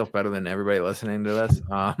us, still better than everybody listening to this.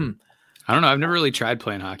 I don't know. I've never really tried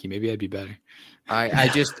playing hockey. Maybe I'd be better. I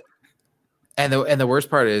just and the worst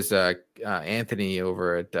part is Anthony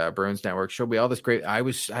over at Bruins Network showed me all this great. I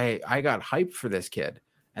got hyped for this kid,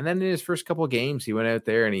 and then in his first couple of games, he went out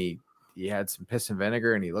there and he had some piss and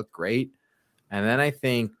vinegar and he looked great. And then I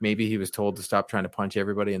think maybe he was told to stop trying to punch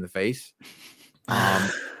everybody in the face.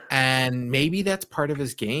 And maybe that's part of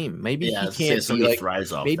his game. Maybe he can't be like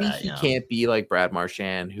can't be like Brad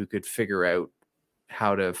Marchand, who could figure out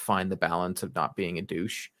how to find the balance of not being a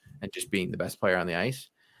douche and just being the best player on the ice.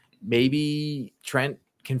 Maybe Trent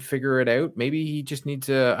can figure it out. Maybe he just needs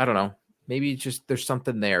to, I don't know. Maybe just there's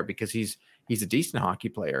something there because he's a decent hockey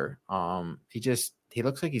player. He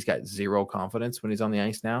looks like he's got zero confidence when he's on the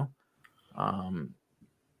ice now. I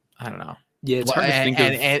don't know. Yeah, it's hard to think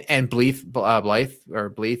of. And Blythe or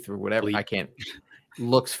whatever. I can't.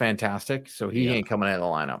 Looks fantastic. So he ain't coming out of the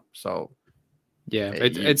lineup. So yeah,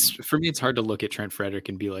 it's for me. It's hard to look at Trent Frederic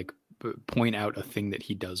and be like, point out a thing that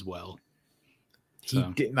he does well. He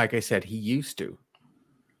did, like I said, he used to.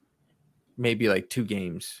 Maybe like 2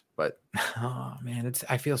 games, but oh man,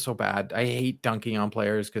 I feel so bad. I hate dunking on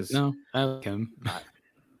players because I like him.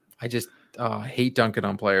 I just hate dunking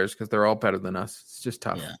on players because they're all better than us. It's just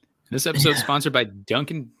tough. Yeah. This episode is sponsored by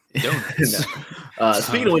Dunkin' Donuts.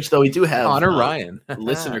 Speaking of which, though, we do have Connor Ryan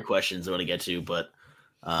listener questions I want to get to, but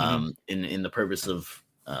in the purpose of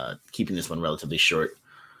keeping this one relatively short,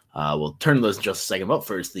 we'll turn to those in just a second. But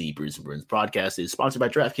first, the Brews and Bruins podcast is sponsored by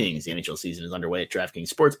DraftKings. The NHL season is underway at DraftKings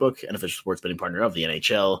Sportsbook, an official sports betting partner of the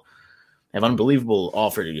NHL. They have an unbelievable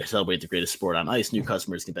offer to celebrate the greatest sport on ice. New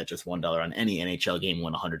customers can bet just $1 on any NHL game and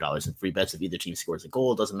win $100 in free bets if either team scores a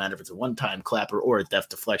goal. It doesn't matter if it's a one-time clapper or a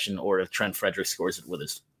deft deflection or if Trent Frederic scores it with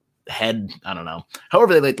his head. I don't know.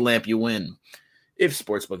 However they light the lamp, you win. If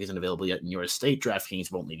Sportsbook isn't available yet in your state, DraftKings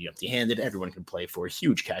won't leave you empty-handed. Everyone can play for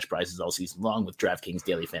huge cash prizes all season long with DraftKings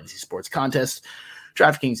Daily Fantasy Sports Contest.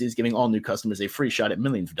 DraftKings is giving all new customers a free shot at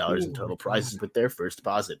millions of dollars in total prizes with their first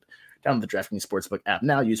deposit. Download the DraftKings Sportsbook app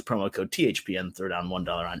now. Use promo code THPN. Throw down $1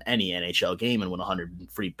 on any NHL game and win 100 in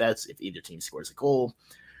free bets if either team scores a goal.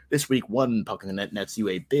 This week, one puck in the net nets you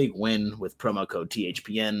a big win with promo code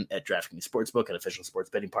THPN at DraftKings Sportsbook, an official sports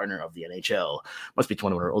betting partner of the NHL. Must be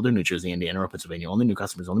 21 or older, New Jersey, Indiana, or Pennsylvania. Only new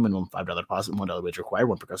customers, only minimum $5 deposit, $1 wager required,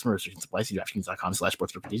 one per customer. Restrictions apply. See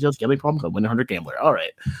DraftKings.com/sportsbook for details. Gambling problem? Code Win100Gambler. All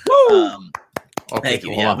right. Thank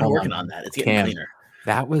you. Yeah, I've been working on that. It's getting cleaner.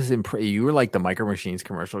 That was you were like the Micro Machines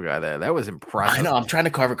commercial guy there. That was impressive. I know. I'm trying to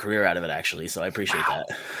carve a career out of it, actually, so I appreciate that.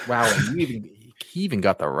 Wow. And he even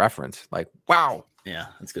got the reference. Like, wow. Yeah,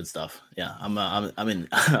 that's good stuff. Yeah, I'm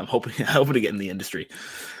hoping to get in the industry.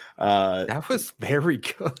 That was very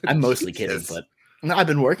good. I'm mostly kidding, but no, I've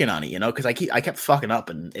been working on it, because I kept fucking up,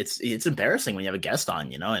 and it's embarrassing when you have a guest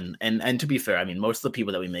on, and to be fair, I mean, most of the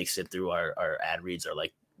people that we make sit through our ad reads are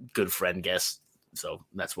like good friend guests, so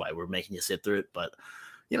that's why we're making you sit through it. But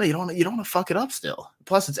you don't want to fuck it up still.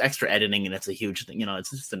 Plus, it's extra editing, and it's a huge thing.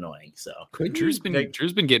 It's just annoying. So Drew's been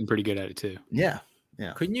getting pretty good at it too. Yeah.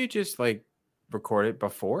 Couldn't you just like record it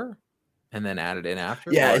before and then add it in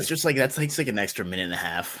after? Yeah, it's just like that takes like an extra minute and a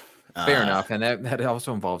half. Fair enough, and that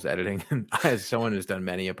also involves editing. As someone who's done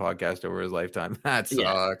many a podcast over his lifetime, that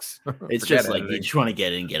sucks. It's just like you just want to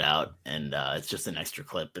get in, get out, and it's just an extra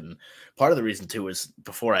clip. And part of the reason too was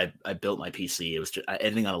before I built my PC, it was just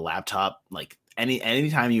editing on a laptop. Like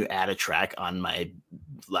anytime you add a track on my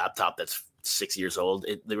laptop that's 6 years old,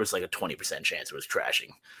 there was like a 20% chance it was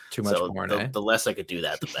crashing. Too much porn. The less I could do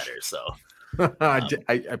that, the better. So.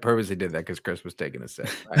 I purposely did that because Chris was taking a sip.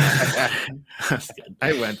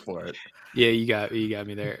 I went for it. Yeah, you got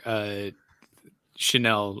me there.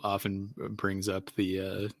 Chanel often brings up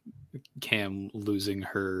the Cam losing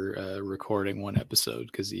her recording one episode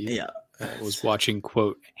because he was watching,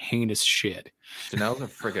 quote, heinous shit. Chanel's a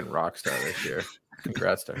freaking rock star this year.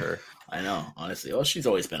 Congrats to her. I know, honestly. Well, she's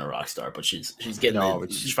always been a rock star, but she's getting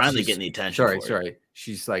she's finally getting the attention. Sorry.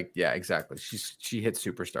 She's like, yeah, exactly. She hit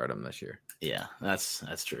superstardom this year. Yeah,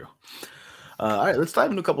 that's true. All right, let's dive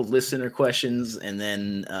into a couple listener questions, and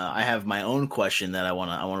then I have my own question that I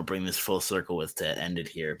want to bring this full circle with to end it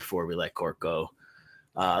here before we let Court go.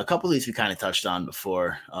 A couple of these we kind of touched on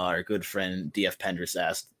before. Our good friend DF Pendris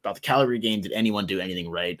asked about the Calgary game. Did anyone do anything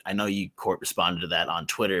right? I know you, Court, responded to that on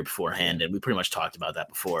Twitter beforehand, and we pretty much talked about that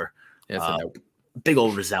before. Yes, big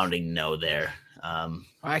old resounding no there.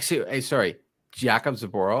 Actually, hey, sorry. Jakob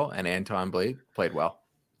Zaboral and Anton Blake played well.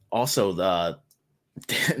 Also, the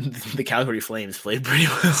Calgary Flames played pretty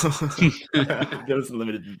well. Those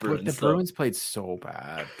limited Bruins. But the Bruins played so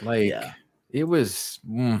bad. Like it was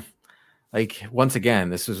like, once again,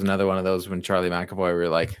 this was another one of those when Charlie McAvoy, we were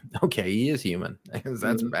like, okay, he is human.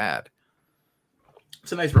 That's bad.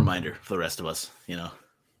 It's a nice reminder for the rest of us, you know.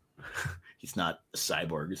 He's not a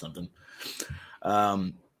cyborg or something.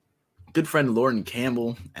 Good friend Lauren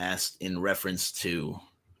Campbell asked in reference to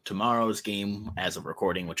tomorrow's game as of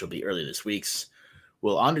recording, which will be early this week's.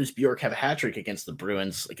 Will Anders Bjork have a hat trick against the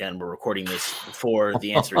Bruins? Again, we're recording this before.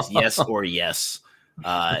 The answer is yes or yes.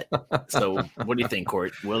 So what do you think,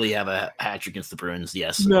 Court? Will he have a hat trick against the Bruins?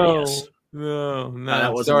 Yes or yes? No.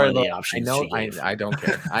 That wasn't one of the options. I don't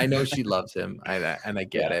care. I know she loves him, and I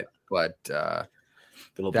get it, but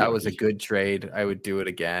that was a good trade. I would do it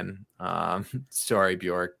again. Sorry,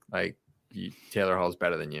 Bjork. Like, Taylor Hall's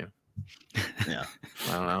better than you. Yeah,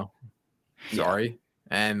 I don't know. Sorry,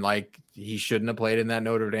 and like, he shouldn't have played in that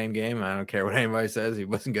Notre Dame game. I don't care what anybody says. He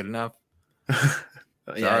wasn't good enough.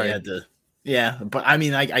 Yeah, but I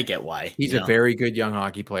mean, I get why. He's a very good young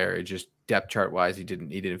hockey player. It just depth chart wise, he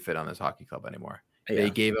didn't fit on this hockey club anymore. Yeah. They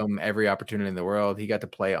gave him every opportunity in the world. He got to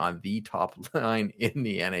play on the top line in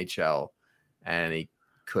the NHL, and he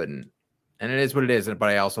couldn't. And it is what it is. But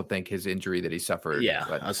I also think his injury that he suffered. Yeah,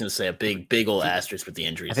 I was going to say a big old asterisk with the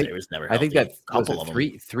injuries. There was never. I think that couple of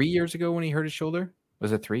them. 3 years ago when he hurt his shoulder.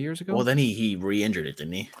 Was it 3 years ago? Well, then he re-injured it,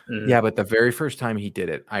 didn't he? Mm-hmm. Yeah, but the very first time he did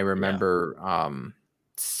it, I remember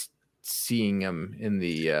seeing him in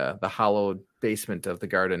the hollowed basement of the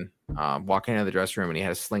Garden, walking out of the dressing room, and he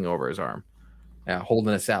had a sling over his arm,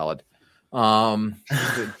 holding a salad.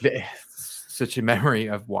 Such a memory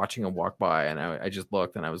of watching him walk by, and I just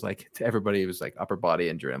looked, and I was like, to everybody, it was like upper body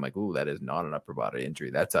injury. I'm like, ooh, that is not an upper body injury.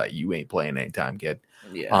 That's you ain't playing anytime, kid.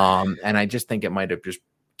 Yeah. And I just think it might have just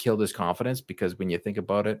killed his confidence, because when you think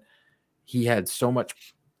about it, he had so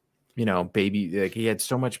much, he had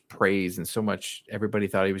so much praise and so much, everybody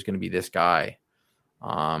thought he was going to be this guy.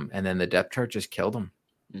 And then the depth chart just killed him.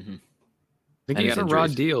 Mm-hmm. I think he got a raw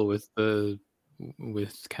deal with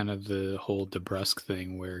kind of the whole DeBrusque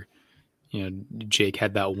thing where, Jake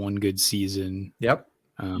had that one good season. Yep.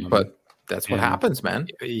 But that's what happens, man.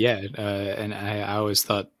 Yeah. And I always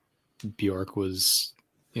thought Bjork was,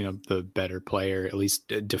 the better player, at least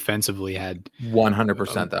defensively, had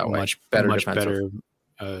 100% that way. Much better,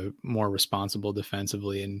 more responsible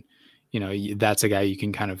defensively. And, that's a guy you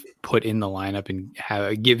can kind of put in the lineup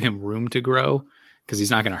and give him room to grow, because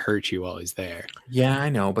he's not going to hurt you while he's there. Yeah, I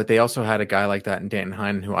know. But they also had a guy like that in Danton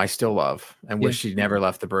Heinen, who I still love and wish he'd never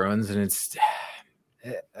left the Bruins. And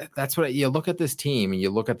that's what you look at this team and you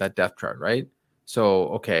look at that depth chart, right? So,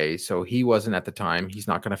 okay, so he wasn't at the time. He's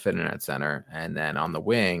not going to fit in at center. And then on the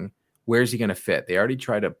wing, where's he going to fit? They already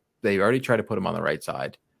tried to put him on the right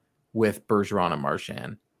side with Bergeron and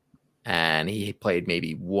Marchand. And he played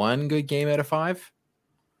maybe one good game out of 5.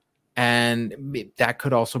 And that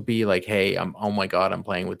could also be like, hey, oh my God, I'm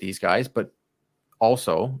playing with these guys. But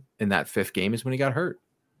also in that 5th game is when he got hurt.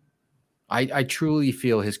 I truly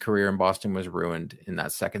feel his career in Boston was ruined in that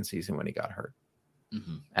 2nd season when he got hurt.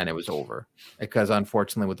 Mm-hmm. And it was over, because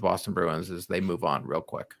unfortunately with the Boston Bruins is they move on real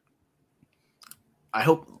quick. I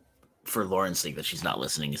hope for Lauren's sake that she's not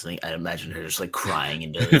listening. I imagine her just like crying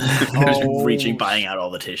into reaching, buying out all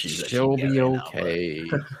the tissues. She'll be okay.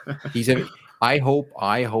 I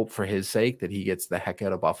hope for his sake that he gets the heck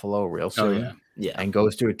out of Buffalo real soon. Yeah. And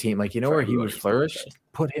goes to a team like, where he would flourish.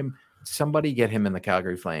 Somebody get him in the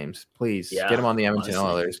Calgary Flames, please. Get him on the Edmonton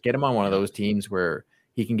Oilers. Get him on one of those teams where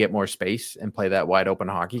he can get more space and play that wide open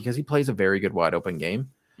hockey, because he plays a very good wide open game.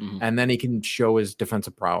 Mm-hmm. And then he can show his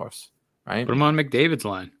defensive prowess, right? Put him on McDavid's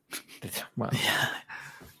line. Well,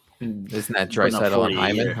 isn't that Draisaitl and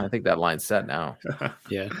Hyman? I think that line's set now.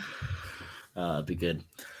 Yeah. Be good.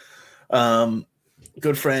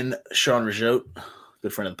 Good friend Sean Rajotte,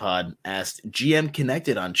 good friend of the pod, asked, GM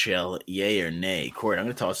connected on Chell, yay or nay? Corey, I'm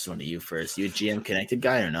going to toss this one to you first. You a GM connected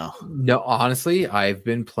guy or no? No, honestly, I've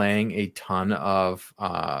been playing a ton of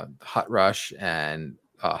Hut Rush and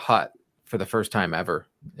Hut for the first time ever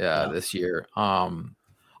this year.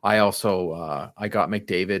 I also I got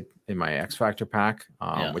McDavid in my X Factor pack,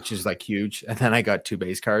 which is like huge. And then I got 2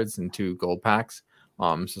 base cards and 2 gold packs.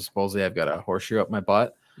 So supposedly I've got a horseshoe up my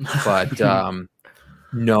butt. But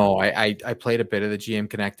no, I played a bit of the GM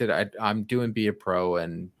connected. I'm doing Be a Pro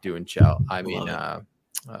and doing Chell.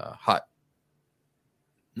 Hut.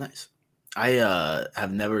 Nice. I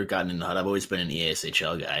have never gotten into Hut. I've always been an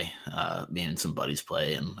EASHL guy. Me and some buddies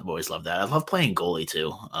play, and I've always loved that. I love playing goalie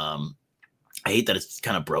too. I hate that it's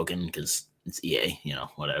kind of broken, because it's EA,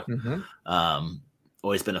 whatever. Mm-hmm.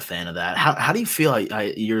 Always been a fan of that. How do you feel?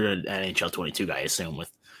 You're an NHL 22 guy, I assume,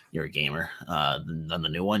 with you're a gamer. On the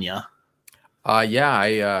new one, yeah. I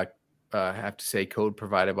have to say code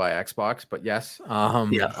provided by Xbox, but yes,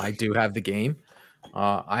 I do have the game.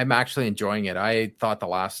 I'm actually enjoying it. I thought the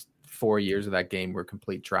last 4 years of that game were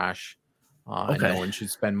complete trash. And no one should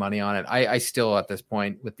spend money on it. I still, at this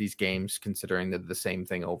point with these games, considering that the same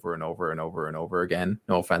thing over and over and over and over again.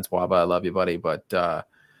 No offense, Waba, I love you, buddy, but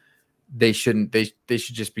they shouldn't. They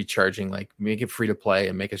should just be charging, like, make it free to play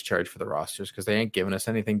and make us charge for the rosters, because they ain't giving us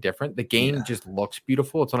anything different. The game just looks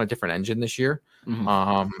beautiful. It's on a different engine this year.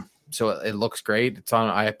 So it looks great. It's on.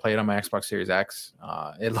 I play it on my Xbox Series X.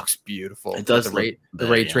 It looks beautiful. It does. The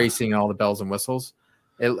ray tracing and all the bells and whistles.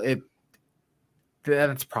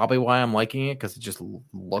 That's probably why I'm liking it, because it just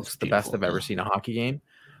looks the best I've ever seen a hockey game.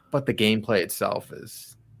 But the gameplay itself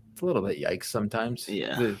it's a little bit yikes sometimes.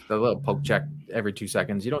 Yeah, the little poke check every 2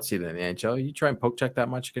 seconds. You don't see that in the NHL. You try and poke check that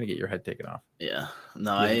much, you're gonna get your head taken off. Yeah.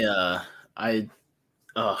 No, yeah.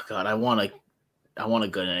 Oh god, I want a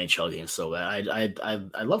good NHL game so bad.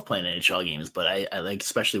 I love playing NHL games, but I like,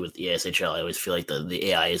 especially with the ESHL, I always feel like the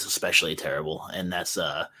AI is especially terrible, and that's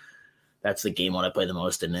the game one I play the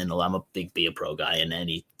most. And then I'm a big Be a Pro guy in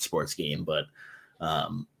any sports game, but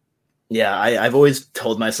I've always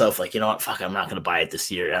told myself, like, you know what, fuck, I'm not gonna buy it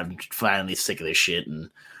this year. I'm finally sick of this shit, and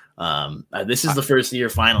this is the first year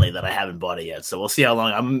finally that I haven't bought it yet. So we'll see how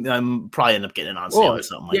long. I'm probably end up getting it on sale or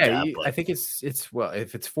something like that. I think it's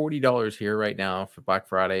if it's $40 here right now for Black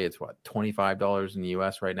Friday, it's what, $25 in the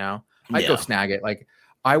US right now. I'd go snag it. Like,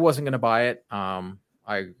 I wasn't gonna buy it.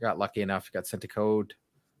 I got lucky enough, got sent a code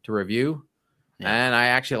to review, and I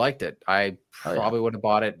actually liked it. I probably would have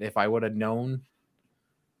bought it if I would have known.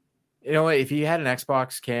 You know what? If you had an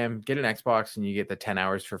Xbox, Cam, get an Xbox and you get the 10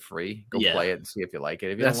 hours for free. Go play it and see if you like it.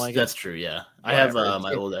 If you don't like that's true. Yeah, I have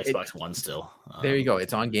my old Xbox One still. There you go.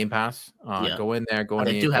 It's on Game Pass. Go in there.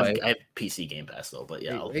 I have PC Game Pass though, but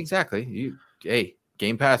exactly.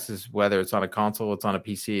 Game Pass is whether it's on a console, it's on a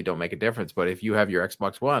PC. It don't make a difference. But if you have your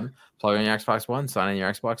Xbox One, plug in your Xbox One, sign in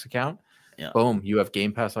your Xbox account. Boom, you have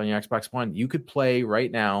Game Pass on your Xbox One. You could play right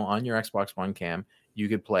now on your Xbox One, Cam. You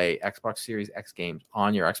could play Xbox Series X games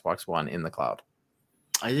on your Xbox One in the cloud.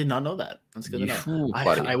 I did not know that. That's good to know.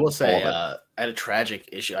 I will say, I had a tragic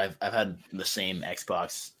issue. I've had the same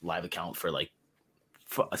Xbox Live account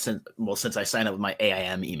since I signed up with my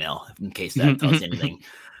AIM email, in case that tells you anything.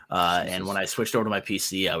 And when I switched over to my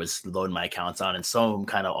PC, I was loading my accounts on, and some of them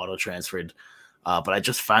kind of auto transferred. But I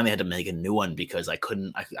just finally had to make a new one because I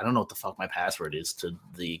couldn't. I don't know what the fuck my password is to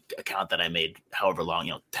the account that I made however long,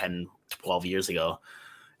 10, 12 years ago.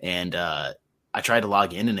 And I tried to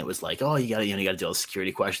log in, and it was like, oh, you got to do all the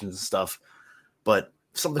security questions and stuff. But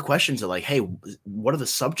some of the questions are like, hey, what are the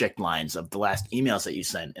subject lines of the last emails that you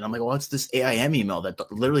sent? And I'm like, well, it's this AIM email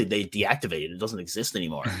that literally they deactivated. It doesn't exist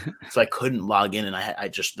anymore. So I couldn't log in, and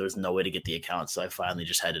there was no way to get the account. So I finally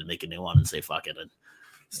just had to make a new one and say, fuck it. And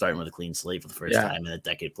starting with a clean slate for the first time in a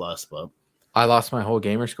decade plus. But I lost my whole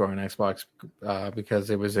gamer score on Xbox because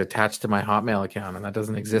it was attached to my Hotmail account, and that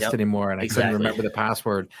doesn't exist anymore. And I couldn't remember the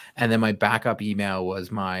password. And then my backup email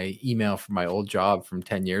was my email from my old job from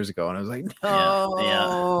 10 years ago. And I was like,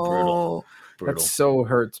 no, brutal. That so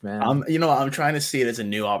hurts, man. I'm trying to see it as a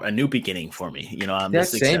new beginning for me. I'm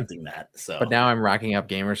just accepting that. So, but now I'm racking up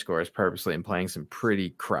gamer scores purposely and playing some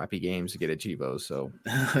pretty crappy games to get a Chivo. So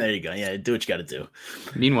there you go. Yeah, do what you got to do.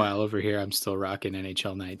 Meanwhile, over here, I'm still rocking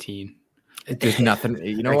NHL 19. There's nothing.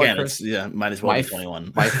 You know what, Chris? Might as well be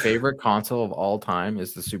 21. My favorite console of all time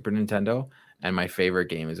is the Super Nintendo, and my favorite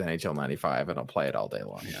game is NHL 95, and I'll play it all day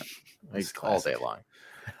long. Yeah, all day long.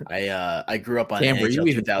 I grew up on NHL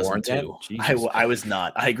 2002. I was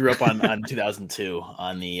not. I grew up on 2002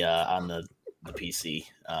 on the PC.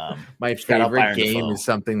 My favorite game is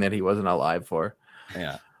something that he wasn't alive for.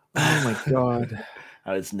 Yeah. Oh my god.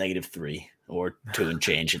 I was -3 or 2 and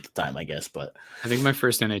change at the time, I guess. But I think my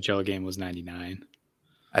first NHL game was 99.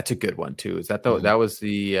 That's a good one too. Is that that was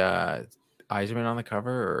the Yzerman on the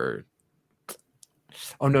cover, or?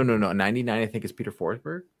 Oh no. 99 I think is Peter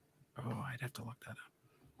Forsberg. Oh, I'd have to look that up.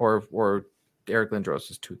 Or Eric Lindros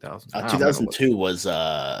is 2000. 2002 was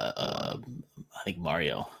I think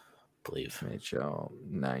Mario, I believe. NHL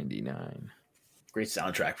 99. Great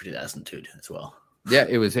soundtrack for 2002 as well. Yeah,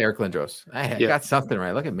 it was Eric Lindros. I got something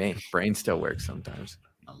right. Look at me. Brain still works sometimes.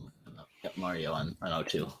 Got Mario on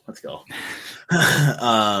 02. Let's go.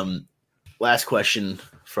 Last question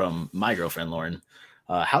from my girlfriend, Lauren.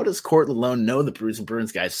 How does Courtland Lone know the Brews and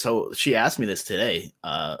Bruins guys? So she asked me this today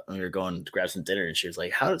when we were going to grab some dinner, and she was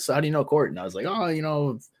like, how do you know Court? And I was like, and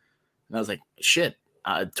I was like, shit,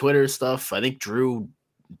 Twitter stuff. I think Drew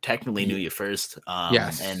technically knew you first.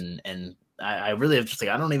 Yes. And I really have just like,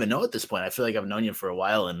 I don't even know at this point. I feel like I've known you for a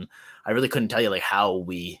while, and I really couldn't tell you like how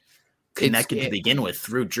we connected to begin with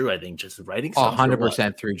through Drew. I think just writing stuff.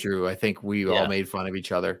 100% through Drew. I think we all made fun of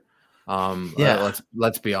each other.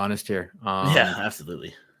 Let's be honest here. Yeah,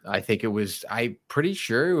 absolutely. I think I'm pretty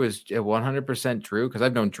sure it was 100% Drew, because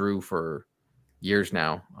I've known Drew for years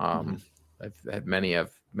now. I've had many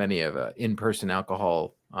of in-person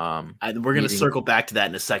alcohol. We're going to circle back to that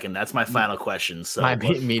in a second. That's my final question. So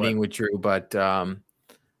meeting with Drew, but I'm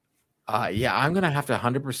going to have to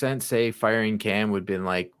 100% say firing Cam would have been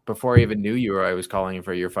like, before I even knew you, or I was calling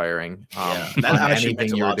for your firing. That actually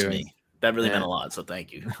meant a lot to me. That really meant a lot. So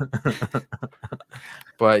thank you.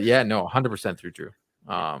 But 100% through Drew.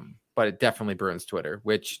 But it definitely Bruins Twitter,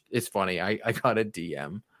 which is funny. I got a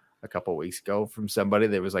DM a couple weeks ago from somebody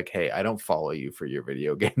that was like, "Hey, I don't follow you for your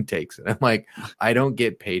video game takes," and I'm like, "I don't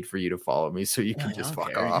get paid for you to follow me, so you can just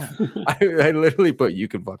fuck off." I literally put "you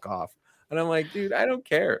can fuck off," and I'm like, "Dude, I don't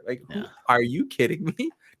care. Like, are you kidding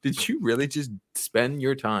me? Did you really just spend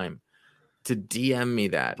your time to DM me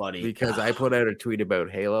that, buddy? Because I put out a tweet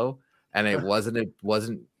about Halo, and it wasn't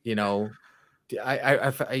you know."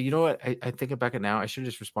 You know what? I think back at now, I should have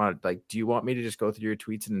just responded like, "Do you want me to just go through your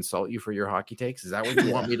tweets and insult you for your hockey takes? Is that what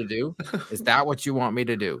you want me to do? Is that what you want me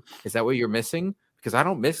to do? Is that what you're missing? Because I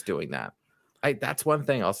don't miss doing that. That's one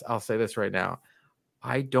thing. I'll say this right now.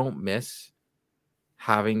 I don't miss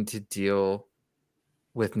having to deal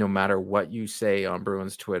with, no matter what you say on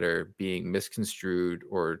Bruins Twitter, being misconstrued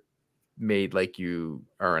or made like you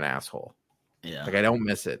are an asshole. Yeah. Like, I don't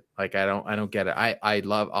miss it. Like, I don't get it.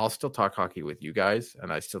 I'll still talk hockey with you guys,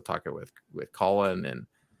 and I still talk it with Colin,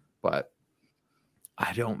 but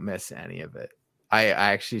I don't miss any of it. I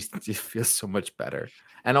actually feel so much better.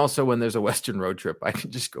 And also, when there's a Western road trip, I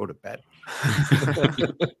can just go to bed.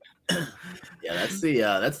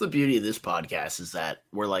 Yeah, that's the beauty of this podcast, is that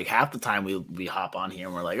we're like, half the time we hop on here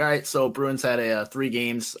and we're like, all right, so Bruins had 3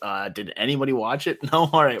 games. Did anybody watch it? No.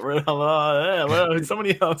 All right,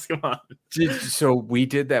 somebody else, come on. So we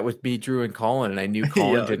did that with me, Drew, and Colin, and I knew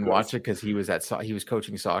Colin didn't watch it because he was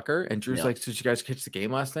coaching soccer. And Drew's like, "So did you guys catch the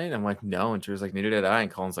game last night?" And I'm like, "No." And Drew's like, "Neither did I."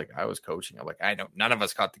 And Colin's like, "I was coaching." I'm like, "I know, none of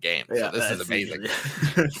us caught the game. So this is amazing."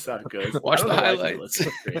 It's not good. Watch the highlights.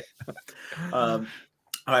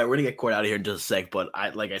 All right, we're gonna get Court out of here in just a sec, but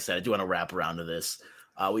like I said, I do want to wrap around to this.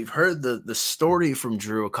 We've heard the story from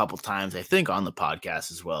Drew a couple times, I think, on the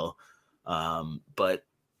podcast as well. But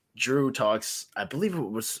Drew talks, I believe it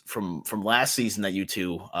was from last season that you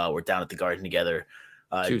two were down at the Garden together.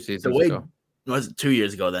 2 seasons ago. Was it 2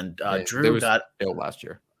 years ago? Then Drew got ill last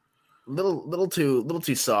year. Little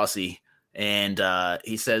too saucy. And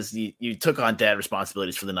he says you took on dad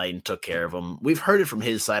responsibilities for the night and took care of him. We've heard it from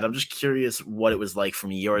his side. I'm just curious what it was like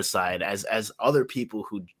from your side as other people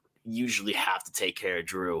who usually have to take care of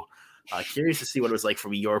Drew. Curious to see what it was like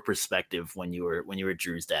from your perspective when you were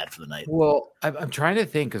Drew's dad for the night. Well, I'm trying to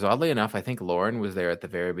think, because oddly enough, I think Lauren was there at the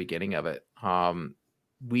very beginning of it. So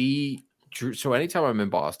anytime I'm in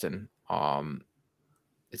Boston,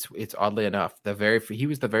 it's oddly enough, he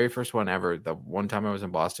was the very first one ever. The one time I was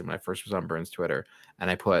in Boston, when I first was on Bruins Twitter, and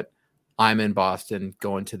I put, "I'm in Boston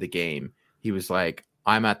going to the game." He was like,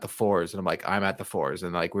 "I'm at the Fours," and I'm like, "I'm at the Fours,"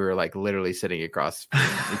 and like we were like literally sitting across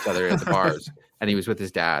each other at the bars, and he was with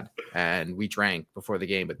his dad, and we drank before the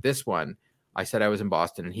game. But this one, I said I was in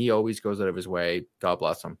Boston, and he always goes out of his way, God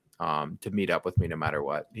bless him, to meet up with me no matter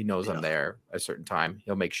what. He knows I'm there at a certain time.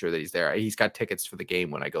 He'll make sure that he's there. He's got tickets for the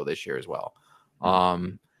game when I go this year as well.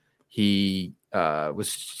 He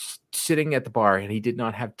was sitting at the bar, and he did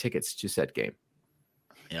not have tickets to said game.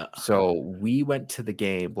 Yeah. So we went to the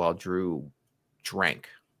game while Drew drank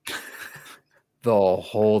the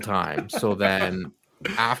whole time. So then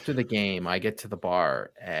after the game, I get to the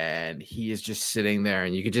bar, and he is just sitting there,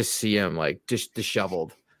 and you could just see him like just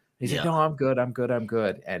disheveled. He's like, "No, I'm good.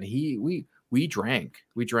 And we drank.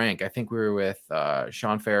 I think we were with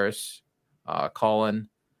Sean Ferris, Colin,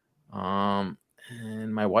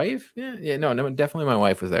 and my wife. No, definitely my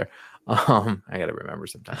wife was there. I gotta remember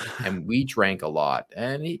sometime. And we drank a lot.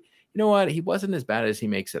 And he, you know what, he wasn't as bad as he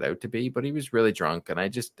makes it out to be, but he was really drunk. And I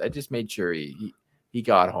just made sure he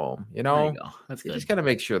got home. You know, there you go. That's good. You just gotta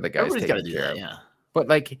make sure the guy's taken care of. Yeah. But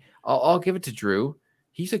like, I'll give it to Drew.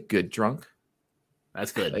 He's a good drunk.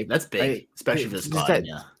 That's good. Like, that's big, especially for this pod.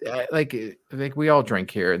 Like we all drink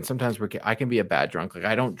here, and sometimes I can be a bad drunk. Like,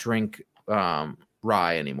 I don't drink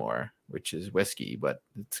rye anymore, which is whiskey, but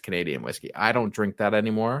it's Canadian whiskey. I don't drink that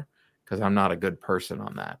anymore because I'm not a good person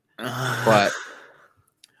on that. But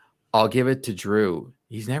I'll give it to Drew.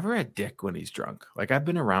 He's never a dick when he's drunk. Like, I've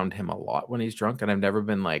been around him a lot when he's drunk, and I've never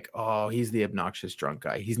been like, oh, he's the obnoxious drunk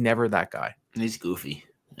guy. He's never that guy. And he's goofy.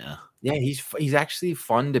 Yeah. Yeah, he's actually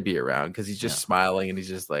fun to be around because he's just smiling and he's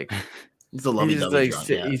just like he's a lovely like, drunk.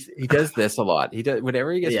 Yeah. He does this a lot. He does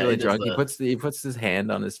whenever he gets really drunk, he puts his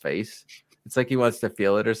hand on his face. It's like he wants to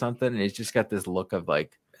feel it or something, and he's just got this look of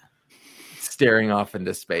like staring off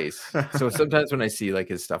into space. So sometimes when I see like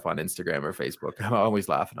his stuff on Instagram or Facebook, I'm always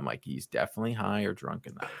laughing. I'm like, he's definitely high or drunk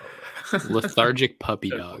in that photo. Lethargic puppy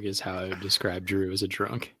dog is how I would describe Drew as a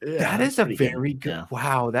drunk. Yeah, that is a very good. Yeah.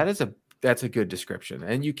 Wow, that's a good description.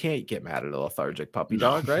 And you can't get mad at a lethargic puppy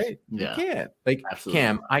dog, right? Yeah. You can't. Like, absolutely.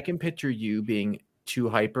 Cam, I can picture you being too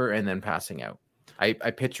hyper and then passing out. I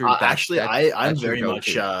picture that. Actually, I'm very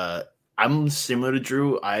much I'm similar to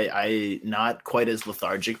Drew. I not quite as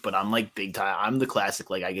lethargic, but I'm like big time. I'm the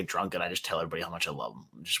classic, like I get drunk and I just tell everybody how much I love them.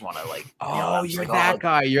 I just want to like, you're like, that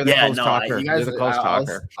guy. You're the close talker. You're the close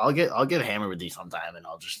talker. I'll get hammered with you sometime, and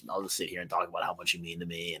I'll just sit here and talk about how much you mean to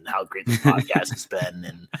me and how great this podcast has been.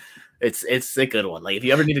 And it's a good one. Like if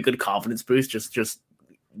you ever need a good confidence boost, just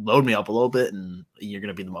load me up a little bit, and you're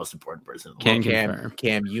gonna be the most important person.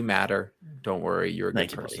 Cam, you matter. Don't worry, you're a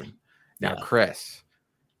good person. Now, Chris,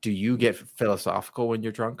 do you get philosophical when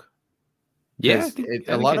you're drunk? Yeah,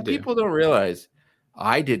 a lot of people don't realize.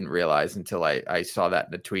 I didn't realize until I saw that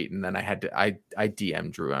in a tweet, and then I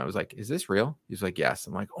DM'd Drew, and I was like, "Is this real?" He's like, "Yes."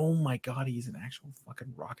 I'm like, "Oh my god, he's an actual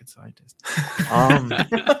fucking rocket scientist."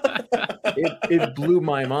 It blew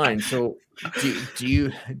my mind. So, do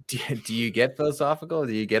you get philosophical?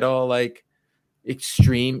 Do you get all like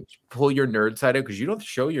extreme? Pull your nerd side out because you don't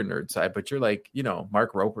show your nerd side, but you're like,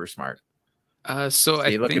 Mark Roper smart. So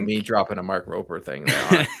I look at me dropping a Mark Roper thing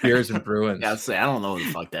there. Beers and Bruins. Yeah, I don't know who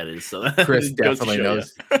the fuck that is. So Chris definitely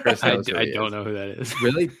knows. Chris knows I don't know who that is.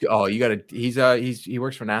 Really? Oh, you gotta. He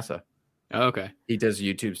works for NASA. Oh, okay. He does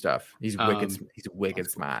YouTube stuff. He's wicked. He's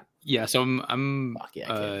wicked smart. Yeah. So I'm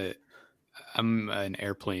an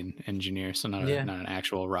airplane engineer, so not an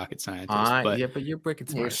actual rocket scientist. But you're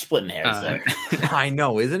wicked smart. You're splitting hairs there. I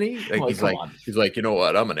know, isn't he? Like, he's like, you know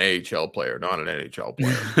what? I'm an AHL player, not an NHL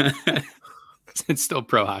player. It's still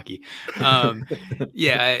pro hockey. So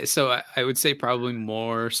I would say probably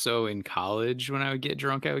more so in college when I would get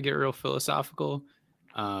drunk, I would get real philosophical.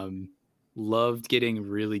 Loved getting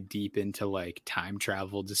really deep into like time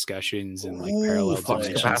travel discussions and like parallel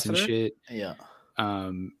dimensions and shit. Yeah.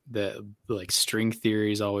 The like string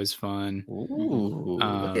theory is always fun. Ooh.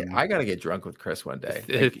 I gotta get drunk with Chris one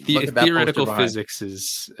day. Theoretical physics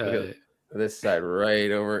is this side right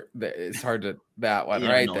over there. It's hard to that one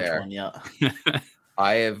right there.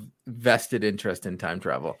 I have vested interest in time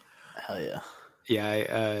travel. Hell yeah.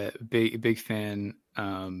 Yeah, big fan.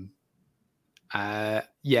 I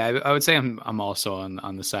would say I'm also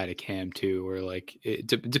on the side of Cam too, where like it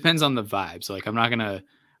depends on the vibes. Like I'm not gonna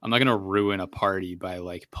ruin a party by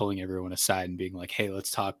like pulling everyone aside and being like, hey,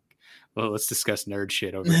 let's discuss nerd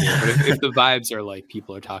shit over here. But if the vibes are like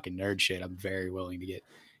people are talking nerd shit, I'm very willing to get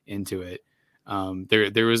into it.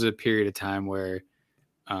 There was a period of time where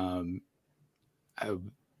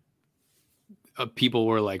people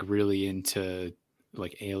were like really into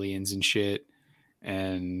like aliens and shit,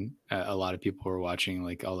 and a lot of people were watching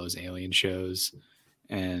like all those alien shows,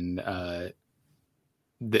 and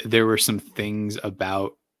there were some things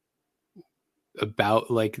about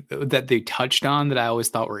like that they touched on that I always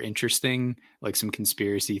thought were interesting, like some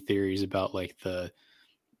conspiracy theories about like the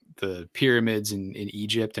pyramids in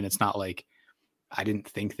Egypt. And it's not like I didn't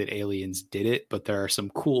think that aliens did it, but there are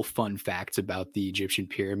some cool fun facts about the Egyptian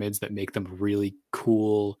pyramids that make them really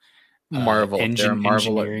cool. Marvel. They're a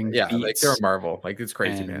Marvel. Yeah, feats. Like they're a Marvel. Like it's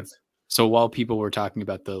crazy, man. So while people were talking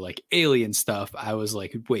about the like alien stuff, I was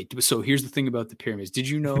like, wait, so here's the thing about the pyramids. Did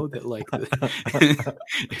you know that like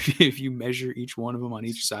if you measure each one of them on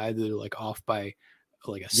each side, they're like off by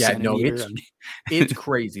like a centimeter? It's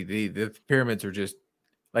crazy. The pyramids are just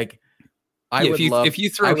like if you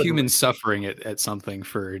throw human suffering at something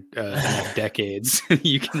for enough decades,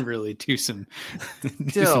 you can really do some.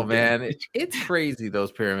 Still, man, it's crazy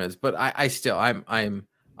those pyramids. But I'm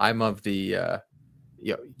of the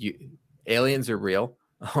aliens are real.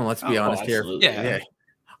 Let's be honest here. Yeah.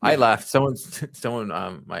 I laughed. Someone,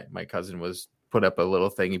 my cousin put up a little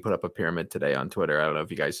thing. He put up a pyramid today on Twitter. I don't know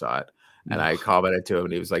if you guys saw it. And I commented to him,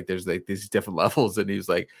 and he was like, "There's like these different levels," and he was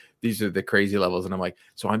like, "These are the crazy levels." And I'm like,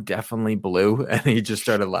 "So I'm definitely blue." And he just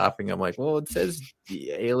started laughing. I'm like, "Well, it says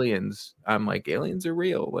the aliens." I'm like, "Aliens are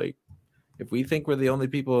real. Like, if we think we're the only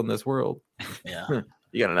people in this world, yeah,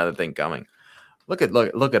 you got another thing coming." Look at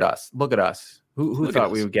us. Look at us. Who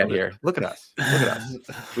thought we would get here? Look at us. Look at us.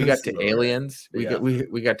 We got to aliens.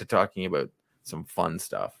 We got to talking about some fun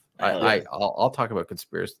stuff. I'll talk about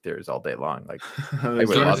conspiracy theories all day long. Like I would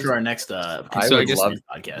love for our next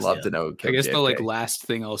podcast. Love to know. I guess the last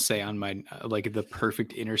thing I'll say on my the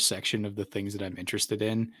perfect intersection of the things that I'm interested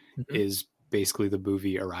in is basically the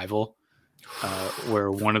movie Arrival,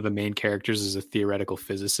 where one of the main characters is a theoretical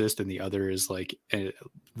physicist and the other is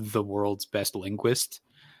the world's best linguist.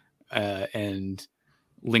 And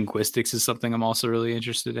linguistics is something I'm also really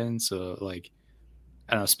interested in. So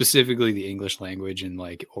I don't know, specifically the English language and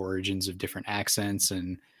origins of different accents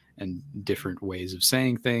and different ways of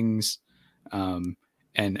saying things, and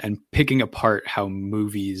picking apart how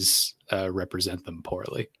movies represent them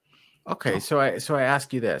poorly. Okay, so I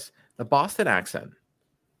ask you this: the Boston accent,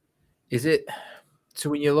 is it? So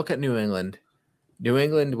when you look at New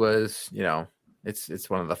England was, it's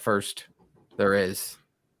one of the first there is.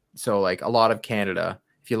 So a lot of Canada,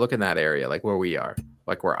 if you look in that area, where we are,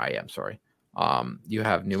 where I am, sorry. You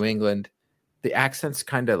have New England, the accents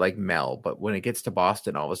kind of meld, but when it gets to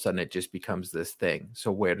Boston, all of a sudden it just becomes this thing.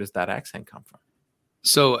 So where does that accent come from?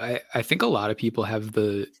 So I think a lot of people have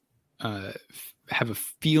have a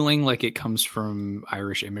feeling like it comes from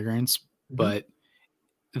Irish immigrants, but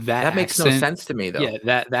that makes no sense to me though. Yeah,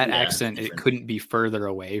 that accent, it couldn't be further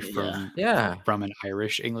away from an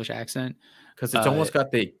Irish English accent, because it's almost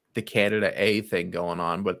got the Canada A thing going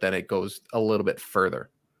on, but then it goes a little bit further.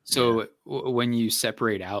 So when you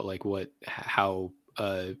separate out how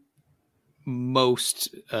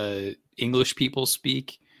most English people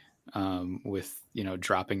speak, with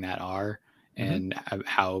dropping that R, and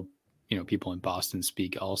how people in Boston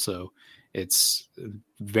speak, also it's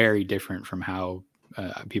very different from how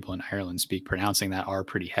people in Ireland speak, pronouncing that R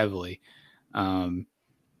pretty heavily, and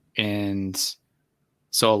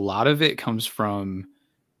so a lot of it comes from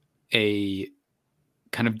a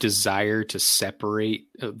kind of desire to separate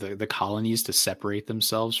the colonies, to separate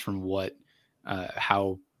themselves from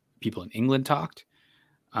how people in England talked.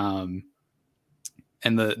 And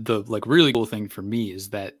the really cool thing for me is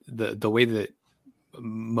that the way that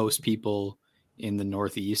most people in the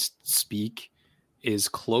Northeast speak is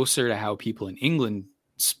closer to how people in England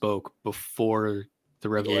spoke before the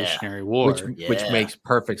Revolutionary War, which makes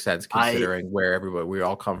perfect sense considering where we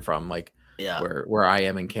all come from. Where I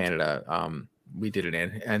am in Canada, we did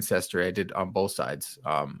an ancestry. I did on both sides.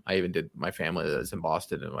 I even did my family that's in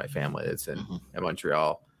Boston and my family that's in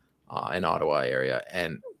Montreal, in Ottawa area.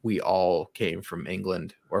 And we all came from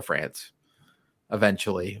England or France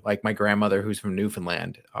eventually. My grandmother, who's from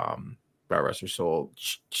Newfoundland, God rest her soul,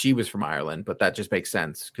 she was from Ireland, but that just makes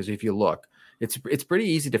sense because if you look, it's pretty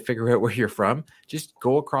easy to figure out where you're from. Just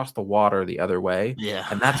go across the water the other way. Yeah.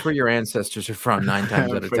 And that's where your ancestors are from 9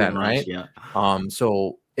 times out of 10, right? Yeah.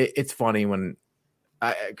 So it's funny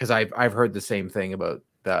because I've heard the same thing about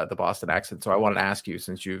the Boston accent. So I wanted to ask you,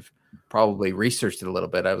 since you've probably researched it a little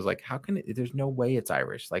bit, I was like, there's no way it's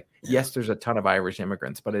Irish. Yes, there's a ton of Irish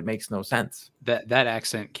immigrants, but it makes no sense. That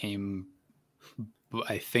accent came,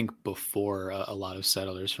 I think, before a lot of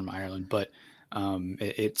settlers from Ireland, but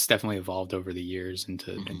it's definitely evolved over the years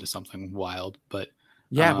into something wild. But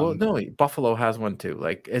well, no, Buffalo has one too.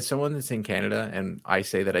 As someone that's in Canada, and I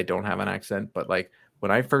say that I don't have an accent, but when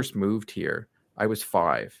I first moved here, I was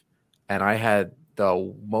 5, and I had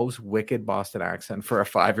the most wicked Boston accent for a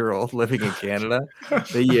 5-year-old living in Canada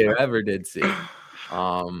that you ever did see.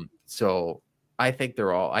 So I think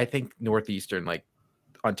I think Northeastern,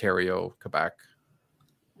 Ontario, Quebec,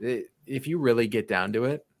 if you really get down to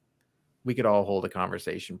it, we could all hold a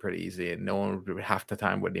conversation pretty easy, and no one would, half the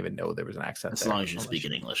time, wouldn't even know there was an accent. As long as you're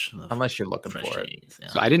speaking English, unless you're looking for it. Yeah.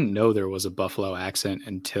 So I didn't know there was a Buffalo accent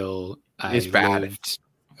until I lived.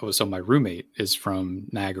 So my roommate is from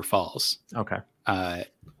Niagara Falls. Okay.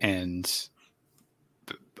 And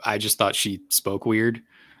I just thought she spoke weird.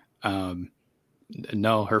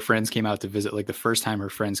 No, her friends came out to visit. The first time her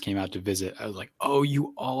friends came out to visit, I was like, "Oh,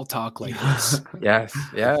 you all talk like this." Yes.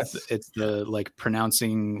 It's the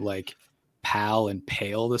pronouncing pal and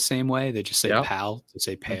pale the same way. They just say pal to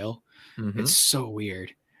say pale. Mm-hmm. It's so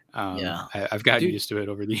weird. I've gotten used to it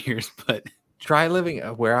over the years, but try living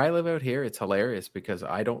where I live out here. It's hilarious because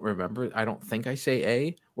I don't remember. I don't think I say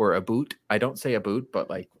a or a boot. I don't say a boot, but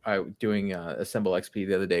I doing Assemble XP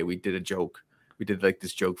the other day, we did a joke. We did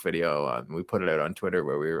this joke video. And we put it out on Twitter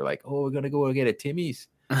where we were like, "Oh, we're gonna go get a Timmy's,"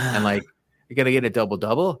 and you're gonna get a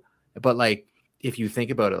double. But if you think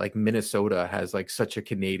about it, Minnesota has such a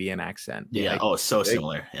Canadian accent. Yeah. So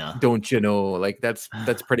similar. Yeah. Don't you know? That's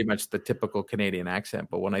pretty much the typical Canadian accent.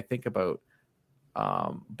 But when I think about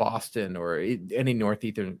Boston or any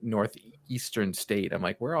northeastern state,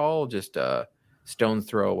 I'm we're all just stone's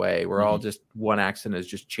throw away. We're all just one accent is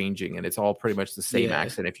just changing, and it's all pretty much the same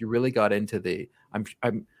accent. If you really got into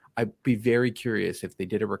I'd be very curious if they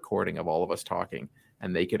did a recording of all of us talking,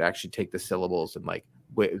 and they could actually take the syllables and like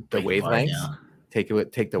the wavelengths, take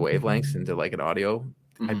the wavelengths into like an audio.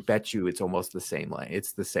 I bet you it's almost the same. Like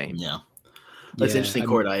it's the same. Yeah. That's interesting,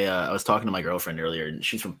 Court. I was talking to my girlfriend earlier, and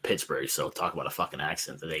she's from Pittsburgh, so talk about a fucking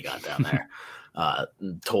accent that they got down there.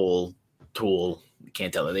 Tool,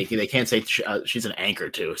 can't tell her. They can't say she's an anchor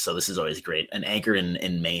too, so this is always great. An anchor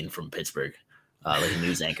in Maine from Pittsburgh, like a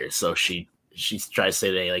news anchor. So she tries to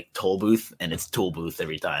say they like toll booth, and it's tool booth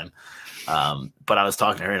every time. But I was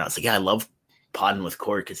talking to her, and I was like, yeah, I love podding with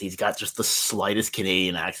Court because he's got just the slightest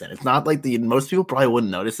Canadian accent. It's not like most people probably wouldn't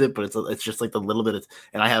notice it, but it's just like the little bit of,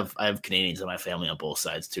 and I have Canadians in my family on both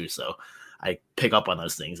sides too, so I pick up on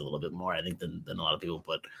those things a little bit more, I think, than a lot of people.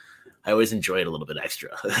 But I always enjoy it a little bit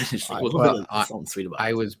extra. Just like a little bit of something sweet about it.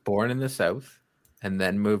 I was born in the South, and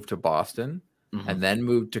then moved to Boston, and then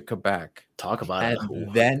moved to Quebec. Talk about it.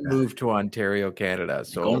 And then moved to Ontario, Canada.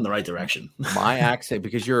 So going in the right direction. My accent,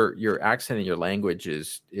 because your accent and your language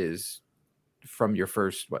is from your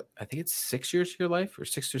first, I think it's 6 years of your life, or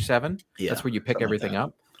 6 or 7. Yeah, that's where you pick everything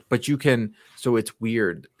up. But you can, so it's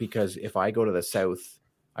weird because if I go to the South,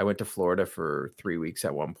 I went to Florida for 3 weeks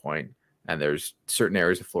at one point, and there's certain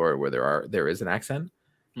areas of Florida where there is an accent,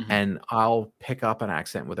 and I'll pick up an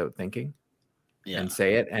accent without thinking and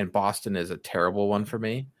say it. And Boston is a terrible one for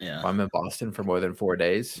me. Yeah. If I'm in Boston for more than 4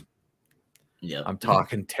 days, yeah, I'm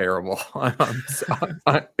talking terrible.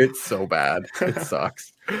 It's so bad. It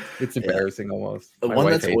sucks. It's embarrassing almost. My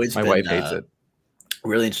wife hates it.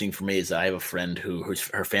 Really interesting for me is I have a friend who's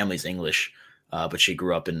her family's English, but she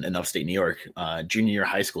grew up in upstate New York. Junior year of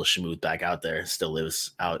high school, she moved back out there. Still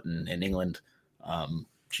lives out in England.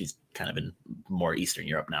 She's kind of in more Eastern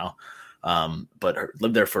Europe now, but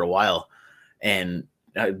lived there for a while, and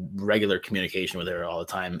regular communication with her all the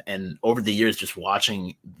time. And over the years, just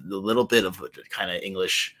watching the little bit of kind of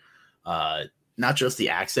English, not just the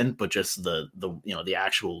accent, but just the the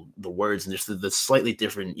actual words, and just the slightly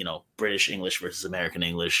different, British English versus American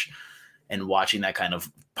English, and watching that kind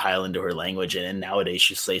of pile into her language. And nowadays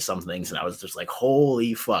she'll say some things, and I was just like,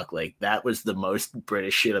 holy fuck, like that was the most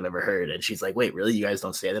British shit I've ever heard. And she's like, wait, really? You guys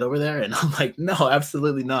don't say that over there? And I'm like, no,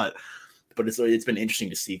 absolutely not. But it's been interesting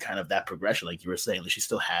to see kind of that progression, like you were saying. Like she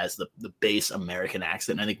still has the base American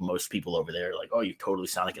accent. I think most people over there are like, oh, you totally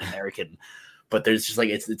sound like an American. But there's just like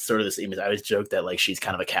it's sort of this image. I always joke that like she's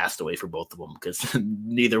kind of a castaway for both of them because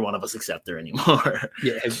neither one of us accept her anymore.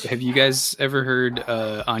 Yeah. Have you guys ever heard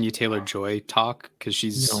Anya Taylor-Joy talk? Because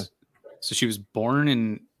she was born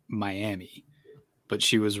in Miami, but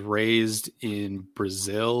she was raised in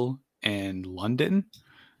Brazil and London.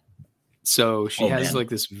 So she has like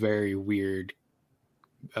this very weird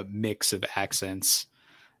mix of accents.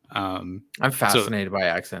 I'm fascinated by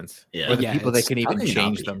accents. Yeah, or the people that can even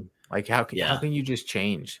change them. Like how can you just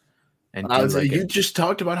change? And you just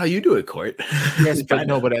talked about how you do it, Court. Yes, but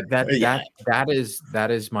no, but that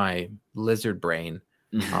is my lizard brain.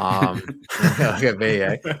 That's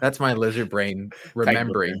my lizard brain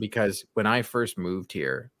remembering, because when I first moved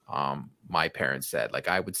here, my parents said, like,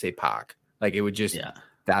 I would say "park," like it would just. Yeah.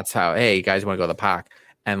 That's how, hey, you guys want to go to the park?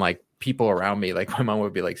 And like people around me, like my mom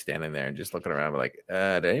would be like standing there and just looking around, like,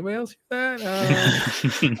 did anybody else hear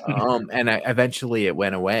that? And eventually it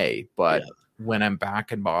went away. But when I'm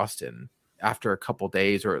back in Boston after a couple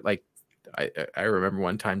days, or like I remember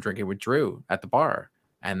one time drinking with Drew at the bar,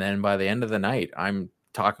 and then by the end of the night, I'm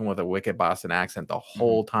talking with a wicked Boston accent the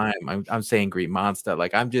whole time. I'm saying Green Monster,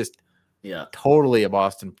 like I'm just totally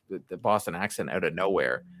the Boston accent out of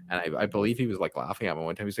nowhere. And I believe he was like laughing at me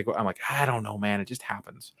one time. He's like, I'm like, I don't know, man. It just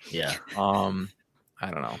happens. Yeah.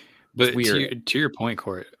 I don't know. But to your point,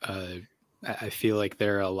 Court, I feel like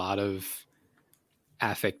there are a lot of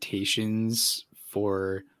affectations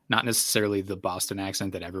for not necessarily the Boston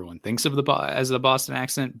accent that everyone thinks of as the Boston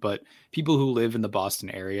accent, but people who live in the Boston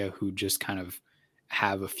area who just kind of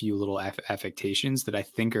have a few little affectations that I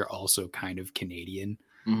think are also kind of Canadian.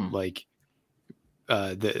 Mm-hmm. Like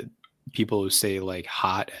the people who say like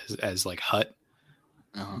hot as like hut.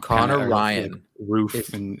 Connor Ryan, like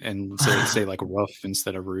roof and say like roof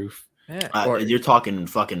instead of roof. Yeah, you're talking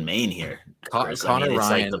fucking Maine here. Connor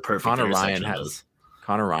Ryan, like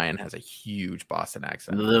Connor Ryan has a huge Boston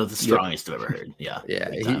accent. The strongest I've ever heard. Yeah.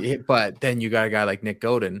 Yeah. But then you got a guy like Nick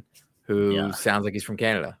Godin who sounds like he's from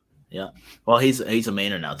Canada. Yeah. Well, he's a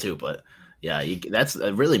Mainer now too, but yeah, that's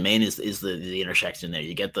really Maine is the intersection there.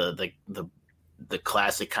 You get the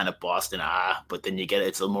classic kind of Boston but then you get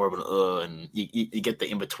it's a more of an and you get the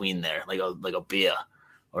in between there, like a beer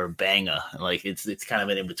or a banger, like it's kind of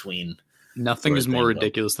an in between Nothing is more though.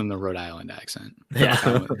 ridiculous than the Rhode Island accent. Yeah.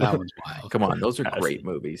 that one's wild. Come on, those are great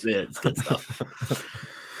movies. Yeah, it's good stuff.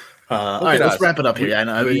 All right, let's wrap it up here. I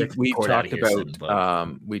know we talked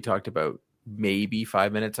about we talked about maybe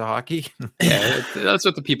 5 minutes of hockey. Yeah, that's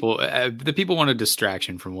what the people want a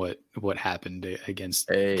distraction from what happened against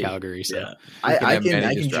Calgary. So yeah. I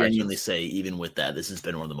can genuinely say, even with that, this has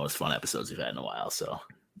been one of the most fun episodes we've had in a while. So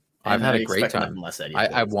I've had a great time.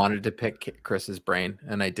 I wanted to pick Chris's brain,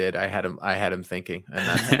 and I did. I had him thinking,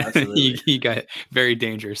 and he got a very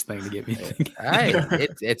dangerous thing to get me thinking.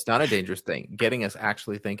 It's not a dangerous thing. Getting us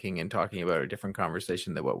actually thinking and talking about a different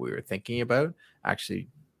conversation than what we were thinking about actually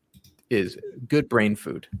is good brain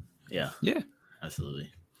food. Yeah,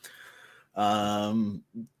 absolutely.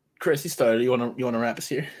 Chris, you started. You want to wrap us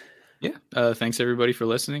here? Yeah. Thanks everybody for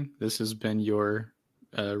listening. This has been your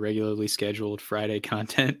regularly scheduled Friday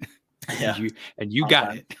content. Yeah, and you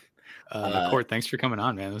got it. Court, thanks for coming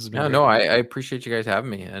on, man. This has been I appreciate you guys having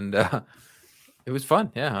me, and it was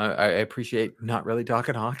fun. Yeah, I appreciate not really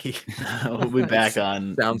talking hockey. We'll be back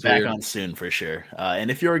on soon for sure.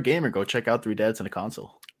 And if you're a gamer, go check out 3 Dads and a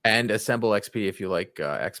Console and Assemble XP if you like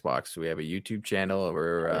Xbox. We have a YouTube channel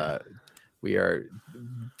where we are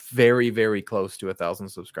very, very close to 1,000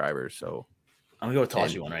 subscribers. So I'm gonna go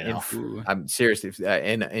toss you one right now. I'm seriously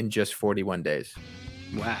in just 41 days.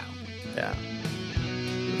 Wow. Yeah.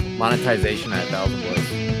 Monetization at 1,000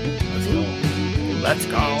 boys. Let's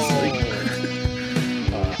go.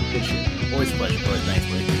 Good shit. Always a pleasure. Thanks,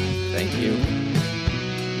 Blake. Thank you.